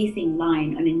 a scathing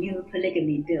line on a new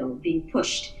polygamy bill being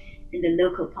pushed in the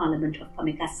local parliament of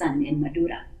Pamekasan in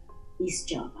Madura, East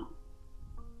Java.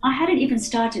 I hadn't even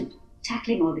started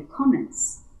tackling all the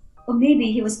comments. Or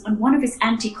maybe he was on one of his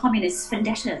anti-communist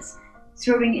vendettas,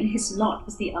 throwing in his lot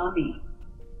with the army.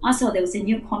 I saw there was a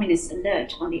new communist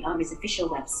alert on the army's official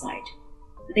website,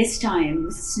 this time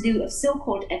with a slew of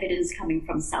so-called evidence coming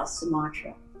from South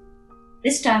Sumatra.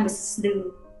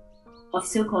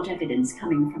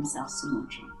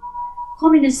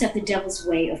 Communists have the devil's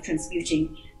way of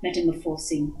transmuting,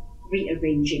 metamorphosing,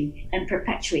 rearranging, and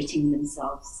perpetuating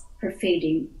themselves,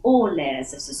 pervading all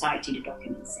layers of society, the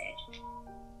document said.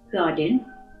 Guardian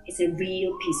is a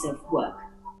real piece of work.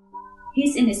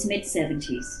 He's in his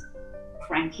mid-70s,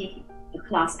 cranky, a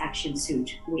class action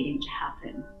suit waiting to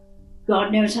happen.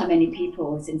 God knows how many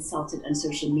people he's insulted on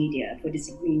social media for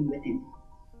disagreeing with him.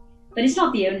 But he's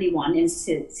not the only one in a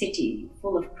city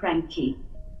full of cranky,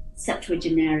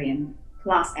 septuagenarian,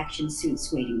 class action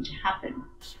suits waiting to happen.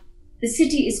 The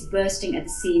city is bursting at the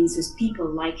seams with people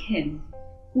like him,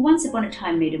 who once upon a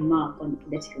time made a mark on the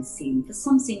political scene for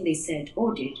something they said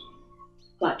or did,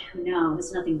 but who now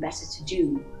has nothing better to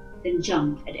do than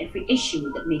jump at every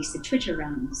issue that makes the Twitter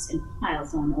rounds and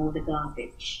piles on all the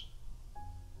garbage.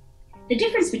 The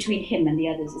difference between him and the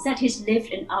others is that he's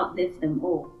lived and outlived them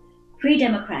all.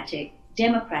 Pre-democratic,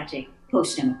 democratic,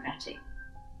 post-democratic.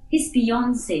 He's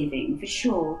beyond saving, for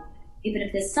sure, even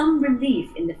if there's some relief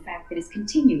in the fact that he's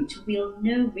continued to wield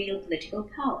no real political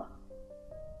power.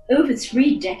 Over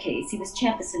 3 decades, he was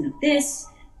chairperson of this,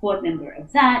 board member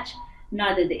of that,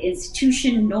 neither the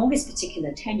institution nor his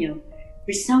particular tenure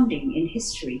resounding in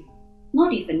history,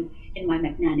 not even in my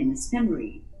magnanimous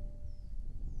memory.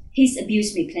 He's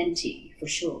abused me plenty, for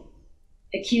sure,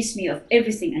 accused me of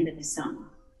everything under the sun,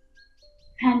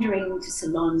 pandering to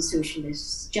salon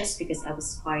socialists just because I was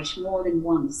spied more than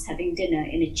once having dinner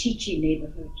in a chichi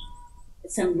neighborhood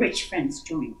that some rich friends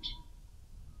joined.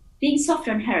 Being soft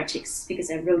on heretics because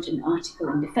I wrote an article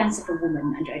in defense of a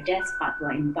woman under a death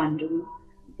fatwa in Bandung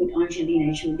who put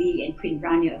Angelina Jolie and Queen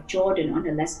Rania of Jordan on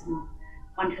her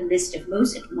list of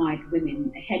most admired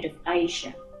women ahead of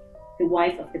Aisha, the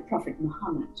wife of the Prophet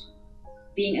Muhammad.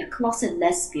 Being a closet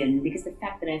lesbian because the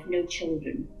fact that I have no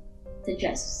children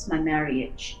suggests my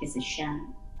marriage is a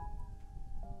sham.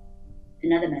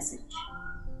 Another message.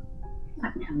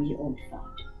 What now, you old fart?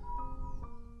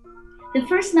 The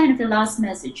first line of the last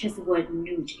message has the word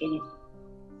nude in it.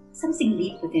 Something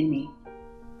leaped within me.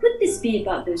 Could this be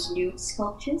about those nude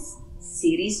sculptures?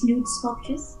 Series nude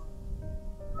sculptures?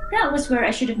 That was where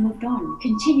I should have moved on,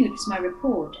 continued with my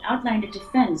report, outlined a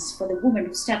defense for the woman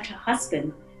who stabbed her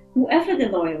husband, whoever the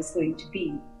lawyer was going to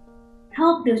be.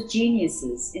 Help those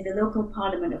geniuses in the local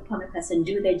parliament of Pamekasan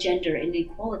do their gender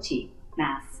inequality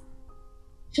math.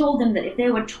 Told them that if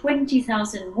there were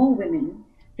 20,000 more women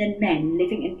than men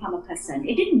living in Pamekasan,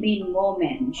 it didn't mean more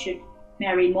men should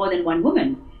marry more than one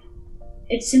woman.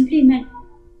 It simply meant,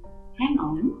 hang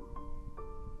on,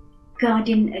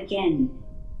 Guardian again.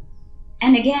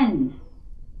 And again.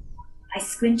 I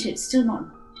squinted, still not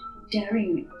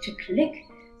daring to click,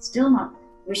 still not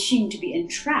wishing to be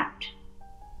entrapped.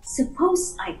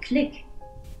 Suppose I click,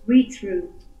 read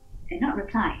through, and not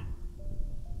reply.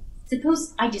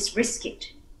 Suppose I just risk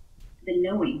it, the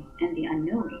knowing and the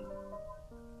unknowing.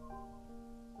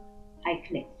 I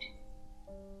clicked.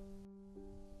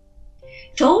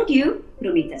 Told you,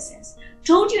 Rumita says,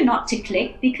 told you not to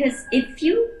click because if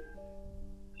you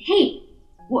hate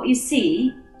what you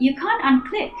see, you can't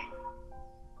unclick.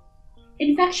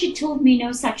 In fact, she told me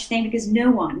no such thing because no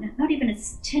one, not even a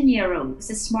 10-year-old with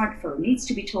a smartphone, needs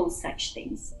to be told such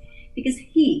things because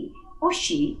he or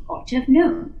she ought to have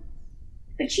known.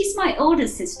 But she's my older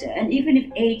sister, and even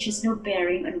if age has no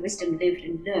bearing on wisdom lived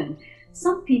and learned,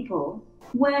 some people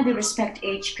wear the respect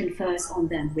age confers on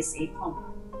them with a pomp.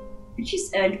 And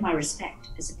she's earned my respect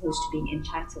as opposed to being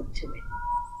entitled to it.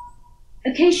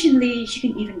 Occasionally, she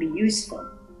can even be useful.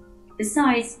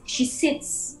 Besides, she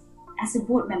sits as a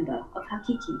board member of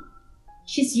Hakiki.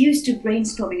 She's used to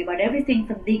brainstorming about everything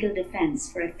from legal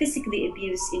defense for a physically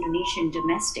abused Indonesian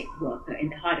domestic worker in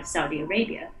the heart of Saudi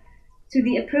Arabia to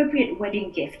the appropriate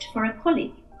wedding gift for a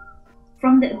colleague,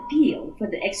 from the appeal for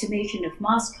the exhumation of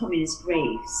mass communist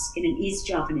graves in an East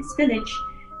Javanese village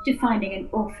to finding an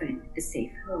orphan a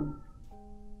safe home.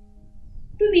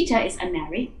 Rumita is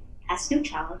unmarried, has no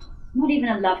child, not even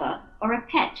a lover or a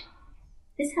pet.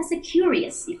 This has a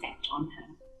curious effect on her.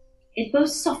 It both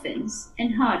softens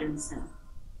and hardens her.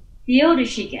 The older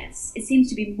she gets, it seems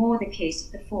to be more the case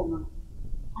of the former.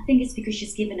 I think it's because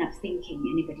she's given up thinking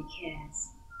anybody cares.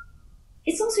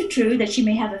 It's also true that she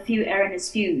may have a few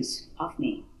erroneous views of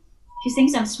me. She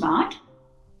thinks I'm smart,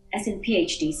 as in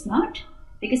PhD smart,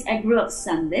 because I grew up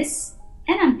sunless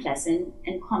and unpleasant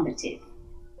and combative,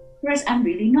 whereas I'm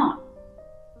really not.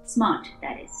 Smart,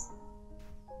 that is.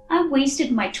 I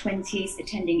wasted my 20s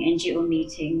attending NGO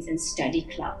meetings and study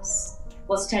clubs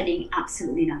while studying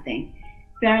absolutely nothing,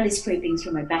 barely scraping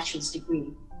through my bachelor's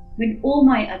degree, when all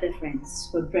my other friends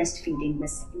were breastfeeding their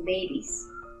second babies.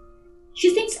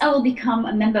 She thinks I will become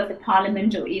a member of the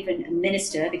parliament or even a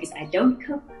minister because I don't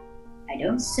cook, I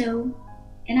don't sew,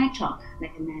 and I talk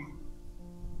like a man.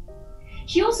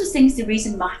 She also thinks the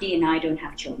reason Mahdi and I don't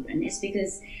have children is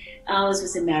because ours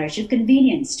was a marriage of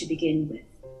convenience to begin with.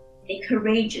 A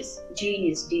courageous,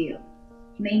 genius deal,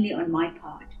 mainly on my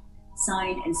part,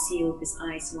 signed and sealed with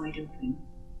eyes wide open.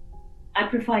 I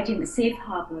provide him a safe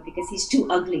harbor because he's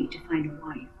too ugly to find a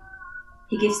wife.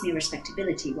 He gives me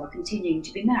respectability while continuing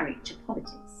to be married to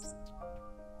politics.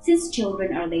 Since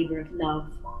children are a labor of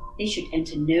love, they should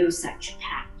enter no such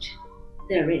pact.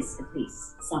 There is, at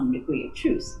least, some degree of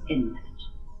truth in that.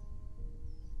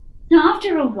 Now,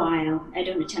 after a while, I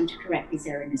don't attempt to correct these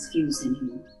erroneous views in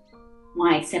him.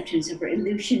 My acceptance of her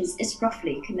illusions is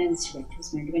roughly commensurate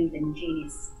with my dwindling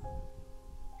genius.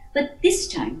 But this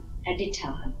time, I did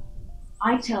tell her.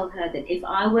 I tell her that if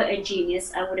I were a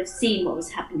genius, I would have seen what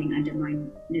was happening under my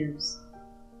nose.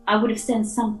 I would have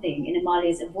sensed something in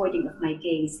Amalia's avoiding of my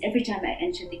gaze every time I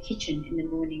entered the kitchen in the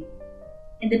morning,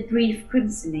 in the brief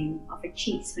crimsoning of her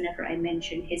cheeks whenever I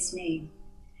mentioned his name,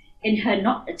 in her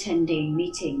not attending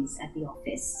meetings at the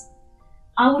office.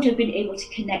 I would have been able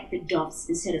to connect the dots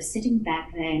instead of sitting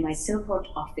back there in my so-called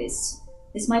office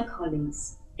with my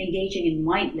colleagues, engaging in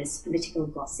mindless political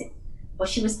gossip, while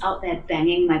she was out there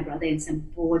banging my brother in some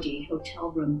bawdy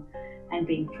hotel room and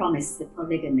being promised the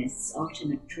polygamist's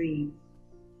ultimate dream.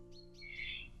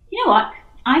 You know what?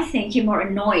 I think you're more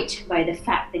annoyed by the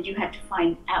fact that you had to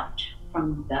find out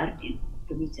from Darwin,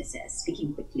 Rumita says,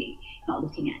 speaking quickly, not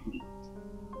looking at me.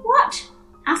 What?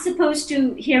 As opposed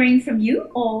to hearing from you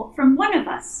or from one of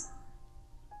us?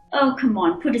 Oh, come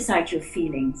on, put aside your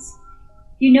feelings.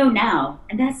 You know now,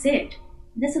 and that's it.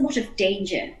 There's a lot of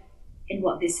danger in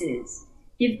what this is.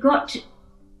 You've got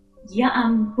Ya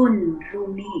ampun,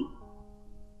 Rumi.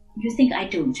 You think I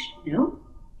don't know?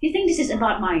 You think this is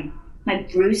about my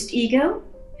bruised ego?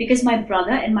 Because my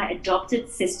brother and my adopted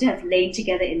sister have lain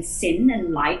together in sin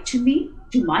and lied to me,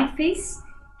 to my face,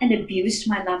 and abused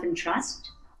my love and trust?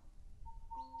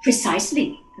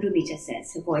 Precisely, Rumita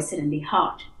says, her voice suddenly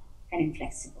hard and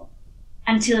inflexible.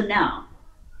 Until now,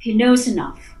 he knows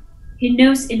enough. He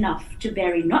knows enough to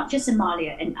bury not just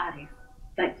Amalia and Arif,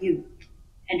 but you,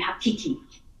 and Hakiki,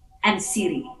 and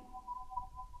Siri.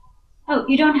 Oh,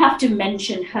 you don't have to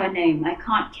mention her name. I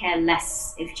can't care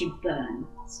less if she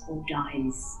burns or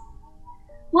dies.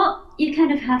 Well, you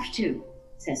kind of have to,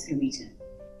 says Rumita.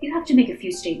 You have to make a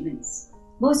few statements,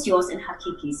 both yours and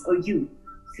Hakiki's, or you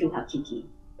through Hakiki.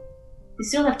 We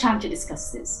still have time to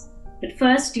discuss this, but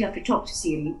first you have to talk to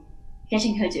Siri,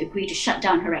 getting her to agree to shut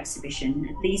down her exhibition,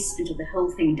 at least until the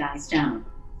whole thing dies down.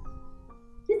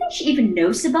 Do you think she even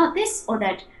knows about this, or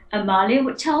that Amalia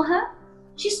would tell her?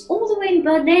 She's all the way in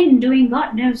Berlin doing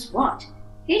God knows what.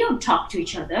 They don't talk to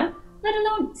each other, let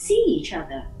alone see each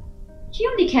other. She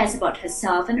only cares about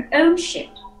herself and her own shit.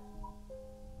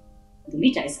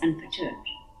 Rumita is unperturbed.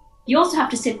 You also have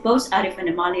to sit both Arif and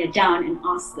Amalia down and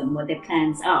ask them what their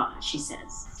plans are, she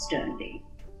says sternly.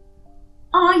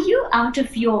 Are you out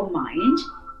of your mind?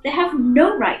 They have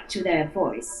no right to their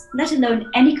voice, let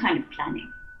alone any kind of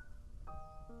planning.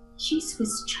 She's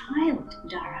with child,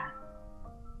 Dara.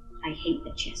 I hate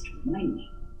that she has to remind me.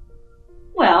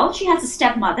 Well, she has a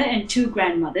stepmother and 2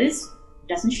 grandmothers,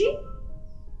 doesn't she?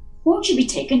 Won't she be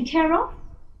taken care of?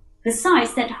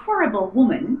 Besides, that horrible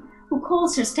woman who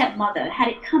calls her stepmother had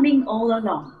it coming all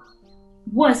along.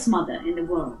 Worst mother in the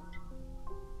world.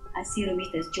 I see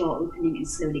Rumita's jaw opening and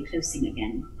slowly closing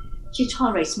again. She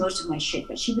tolerates most of my shit,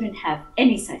 but she wouldn't have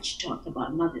any such talk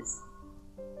about mothers.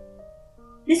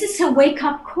 This is her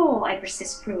wake-up call, I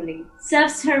persist cruelly.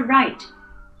 Serves her right.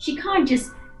 She can't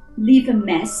just leave a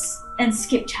mess and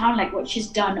skip town like what she's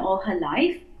done all her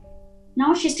life.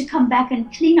 Now she's to come back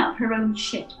and clean up her own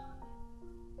shit.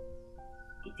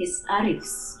 It is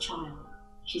Arif's child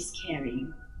she's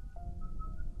carrying,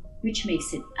 which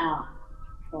makes it our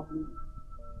problem.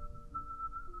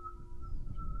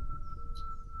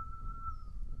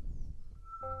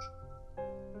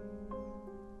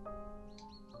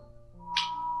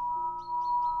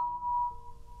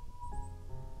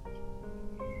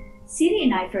 Siri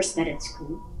and I first met at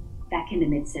school, back in the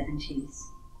mid-70s.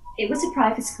 It was a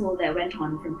private school that went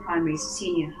on from primary to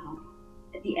senior high.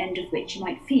 at the end of which you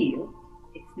might feel,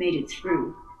 if you've made it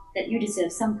through, that you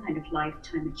deserve some kind of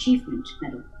lifetime achievement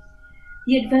medal.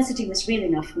 The adversity was real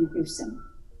enough and gruesome.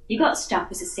 You got stuck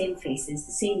with the same faces,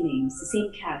 the same names, the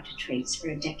same character traits for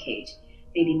a decade,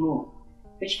 maybe more,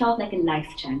 which felt like a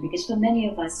lifetime because for many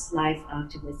of us, life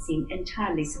afterwards seemed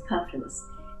entirely superfluous,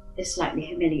 if slightly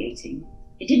humiliating.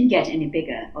 It didn't get any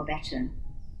bigger or better.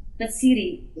 But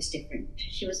Siri was different.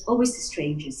 She was always the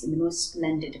strangest and the most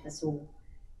splendid of us all.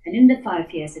 And in the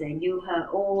 5 years that I knew her,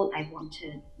 all I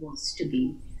wanted was to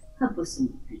be her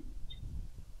bosom friend.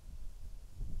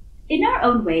 In our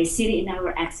own way, Siri and I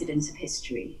were accidents of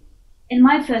history. In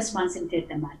my first months in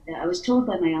Ceritanya, I was told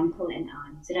by my uncle and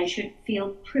aunt that I should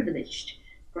feel privileged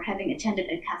for having attended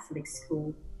a Catholic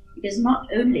school, because not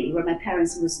only were my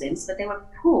parents Muslims, but they were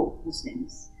poor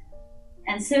Muslims.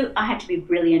 And so I had to be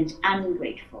brilliant and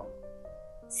grateful.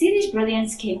 Siri's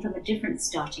brilliance came from a different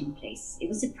starting place. It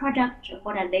was a product of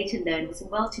what I later learned was a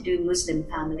well-to-do Muslim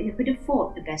family who could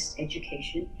afford the best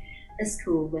education, a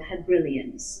school where her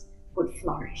brilliance would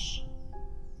flourish.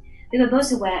 We were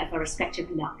both aware of our respective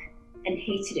luck and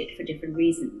hated it for different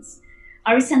reasons.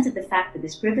 I resented the fact that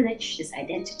this privilege, this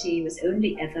identity, was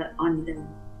only ever on them,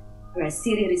 whereas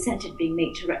Siri resented being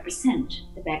made to represent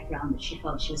the background that she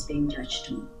felt she was being judged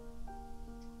on.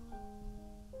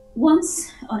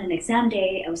 Once, on an exam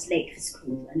day, I was late for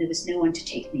school and there was no one to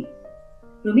take me.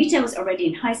 Rumita was already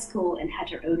in high school and had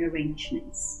her own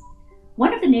arrangements.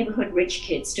 One of the neighborhood rich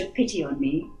kids took pity on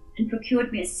me and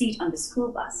procured me a seat on the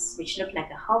school bus, which looked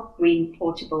like a Hulk green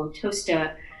portable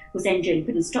toaster whose engine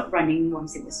couldn't stop running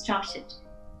once it was started.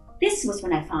 This was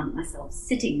when I found myself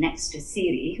sitting next to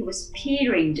Siri, who was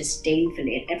peering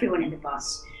disdainfully at everyone in the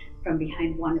bus from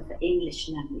behind one of the English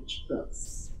language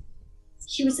books.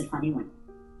 She was a funny one.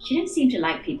 She didn't seem to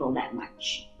like people that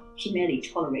much. She merely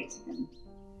tolerated them.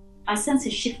 I sensed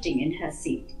her shifting in her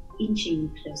seat,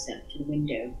 inching closer to the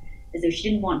window, as though she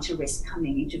didn't want to risk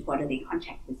coming into bodily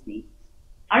contact with me.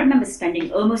 I remember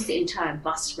spending almost the entire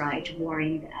bus ride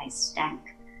worrying that I stank.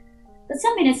 But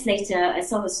some minutes later, I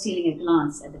saw her stealing a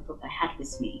glance at the book I had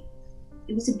with me.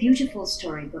 It was a beautiful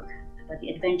storybook about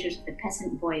the adventures of the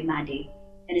peasant boy Madi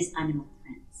and his animal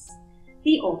friends.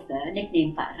 The author,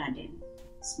 nicknamed Pak Raden,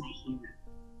 was my hero.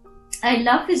 I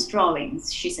love his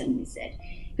drawings, she suddenly said.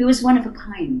 He was one of a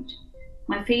kind.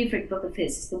 My favorite book of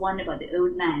his is the one about the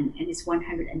old man and his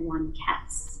 101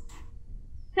 cats.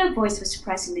 Her voice was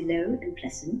surprisingly low and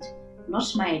pleasant,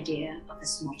 not my idea of a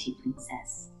smutty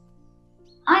princess.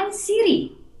 I'm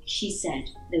Siri, she said,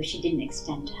 though she didn't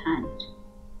extend a hand.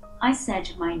 I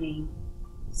said my name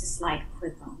with a slight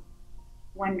quiver,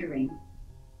 wondering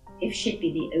if she'd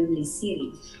be the only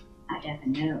Siri I'd ever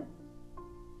know.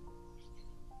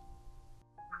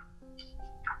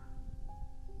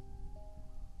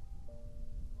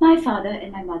 My father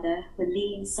and my mother were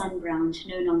lean, sun-browned,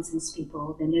 no-nonsense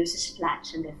people, their noses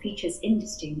flat and their features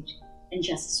indistinct and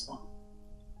just as well.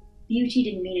 Beauty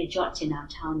didn't mean a jot in our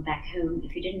town back home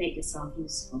if you didn't make yourself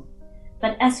useful.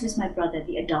 But as with my brother,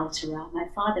 the adulterer, my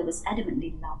father was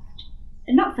adamantly loved,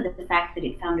 and not for the fact that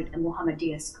he'd founded a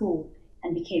Muhammadiyah school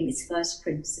and became its first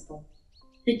principal.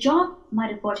 The job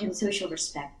might have brought him social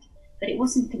respect, but it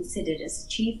wasn't considered as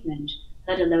achievement,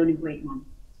 let alone a great one.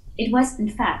 It was, in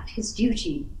fact, his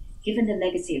duty, given the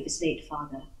legacy of his late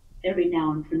father, a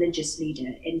renowned religious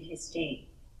leader in his day.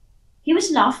 He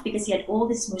was loved because he had all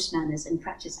the smooth manners and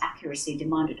practiced accuracy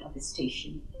demanded of his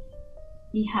station.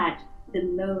 He had the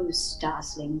most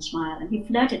dazzling smile, and he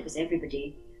flirted with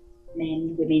everybody,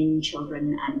 men, women,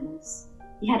 children, animals.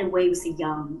 He had a way with the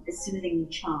young, a soothing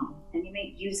charm, and he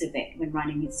made use of it when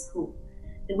running his school.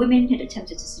 The women he had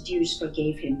attempted to seduce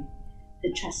forgave him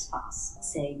the trespass,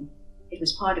 saying it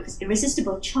was part of his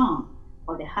irresistible charm,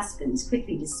 while their husbands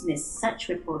quickly dismissed such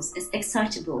reports as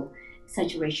excitable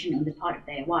exaggeration on the part of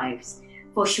their wives.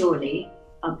 For surely,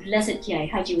 our blessed Kiai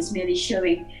Haji was merely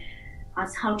showing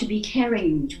us how to be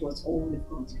caring towards all of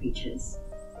God's creatures.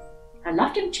 I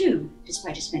loved him too,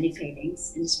 despite his many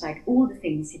failings, and despite all the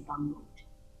things he bungled.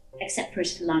 Except for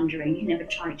his philandering, he never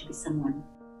tried to be someone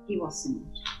he wasn't.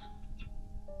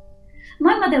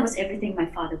 My mother was everything my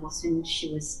father wasn't.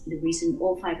 She was the reason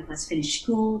all 5 of us finished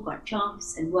school, got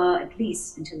jobs, and were, at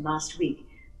least until last week,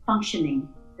 functioning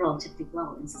relatively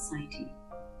well in society.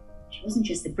 She wasn't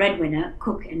just the breadwinner,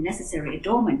 cook, and necessary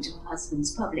adornment to her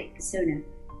husband's public persona.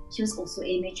 She was also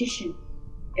a magician.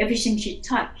 Everything she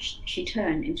touched, she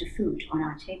turned into food on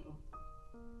our table.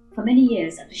 For many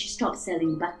years after she stopped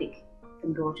selling batik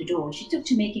from door to door, she took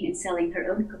to making and selling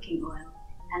her own cooking oil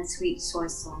and sweet soy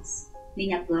sauce,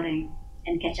 minyak goreng,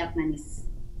 and kecap manis.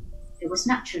 It was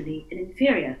naturally an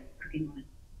inferior cooking oil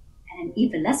and an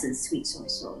even lesser sweet soy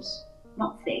sauce,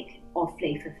 not thick, or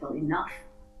flavorful enough,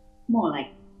 more like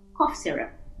cough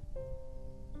syrup.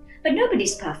 But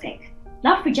nobody's perfect.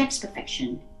 Love rejects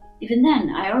perfection. Even then,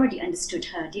 I already understood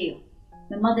her deal.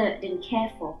 My mother didn't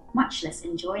care for, much less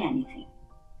enjoy anything.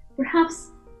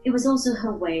 Perhaps it was also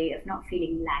her way of not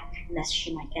feeling lack, lest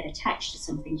she might get attached to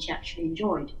something she actually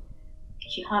enjoyed.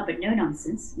 She harbored no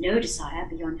nonsense, no desire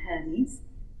beyond her needs.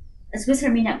 As with her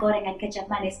minyak goreng and kecap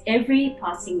manis, every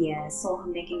passing year saw her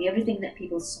making everything that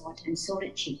people sought and sold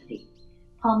it cheaply.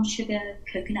 Palm sugar,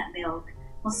 coconut milk,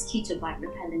 mosquito bite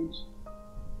repellent.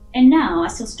 And now I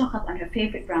still stock up on her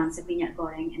favorite brands of minyak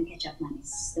goreng and kecap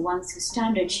manis, the ones whose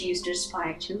standards she used to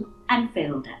aspire to and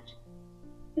failed at.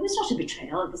 It was not a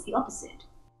betrayal, it was the opposite.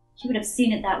 She would have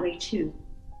seen it that way too.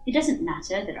 It doesn't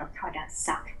matter that our products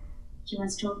suck, she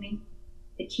once told me.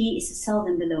 The key is to sell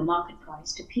them below market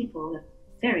price to people with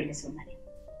very little money.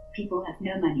 People who have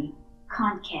no money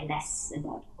can't care less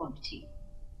about quality.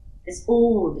 There's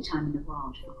all the time in the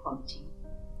world for quality.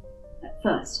 But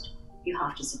first, you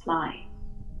have to supply.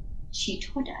 She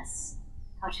taught us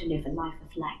how to live a life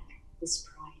of lack with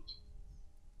pride.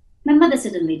 My mother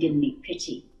certainly didn't need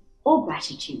pity or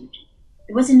gratitude.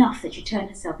 It was enough that she turned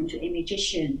herself into a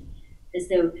magician, as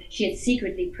though she had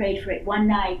secretly prayed for it one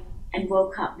night and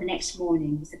woke up the next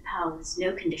morning with the powers,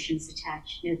 no conditions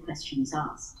attached, no questions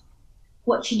asked.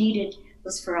 What she needed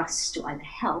was for us to either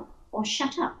help or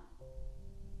shut up.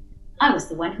 I was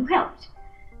the one who helped.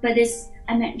 By this,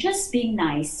 I meant just being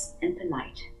nice and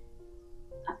polite.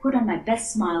 I put on my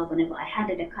best smile whenever I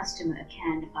handed a customer a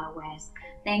can of our wares.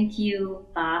 Thank you,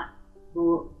 Pa,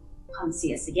 Bu, can't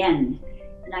see us again.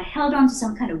 And I held on to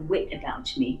some kind of wit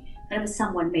about me whenever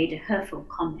someone made a hurtful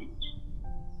comment.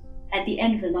 At the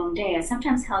end of a long day, I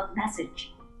sometimes helped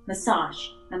massage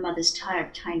my mother's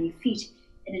tired, tiny feet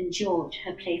and enjoyed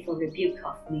her playful rebuke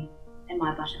of me and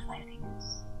my butterfly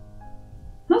fingers.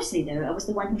 Mostly, though, I was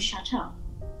the one who shut up,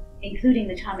 including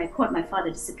the time I caught my father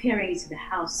disappearing into the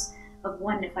house of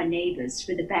one of our neighbors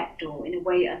through the back door in a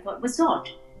way I thought was odd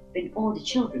when all the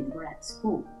children were at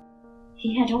school.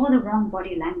 He had all the wrong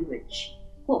body language.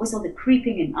 What was all the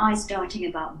creeping and eyes darting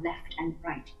about left and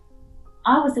right?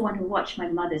 I was the one who watched my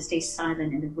mother stay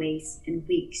silent in the ways and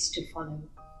weeks to follow,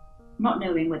 not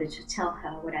knowing whether to tell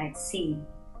her what I had seen.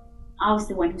 I was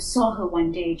the one who saw her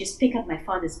one day just pick up my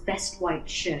father's best white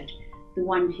shirt, the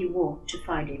one he wore to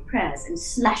Friday prayers, and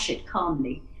slash it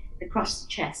calmly across the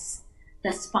chest,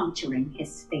 thus puncturing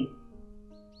his faith.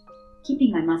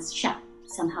 Keeping my mouth shut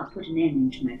somehow put an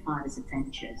end to my father's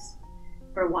adventures.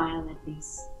 For a while at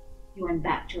least, he went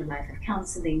back to a life of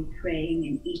counseling, praying,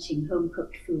 and eating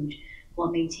home-cooked food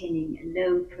while maintaining a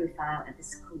low profile at the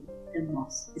school, the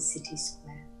mosque, the city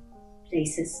square,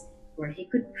 places where he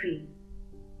could pray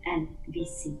and be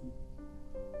seen.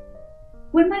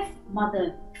 When my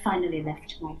mother finally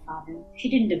left my father, she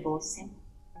didn't divorce him.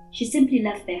 She simply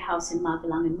left their house in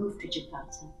Magelang and moved to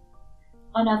Jakarta.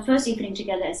 On our first evening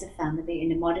together as a family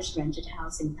in a modest rented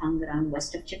house in Tangerang,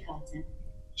 west of Jakarta,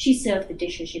 she served the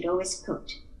dishes she'd always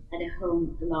cooked at her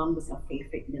home along with our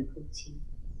favorite local tea.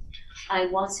 I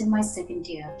was in my second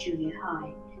year of junior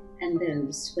high, and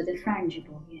those were the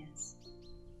frangible years.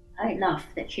 I loved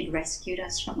that she'd rescued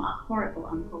us from our horrible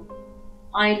uncle.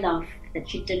 I loved that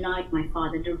she'd denied my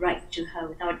father the right to her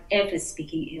without ever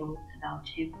speaking ill about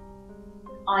him.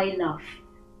 I loved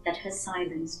that her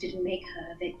silence didn't make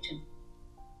her a victim.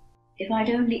 If I'd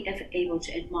only ever able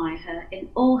to admire her in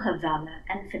all her valor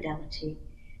and fidelity,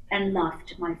 and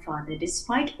loved my father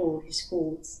despite all his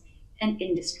faults and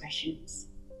indiscretions,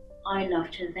 I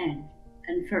loved her then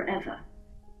and forever.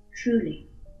 Truly,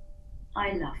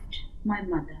 I loved my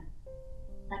mother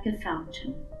like a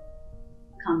fountain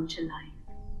come to life.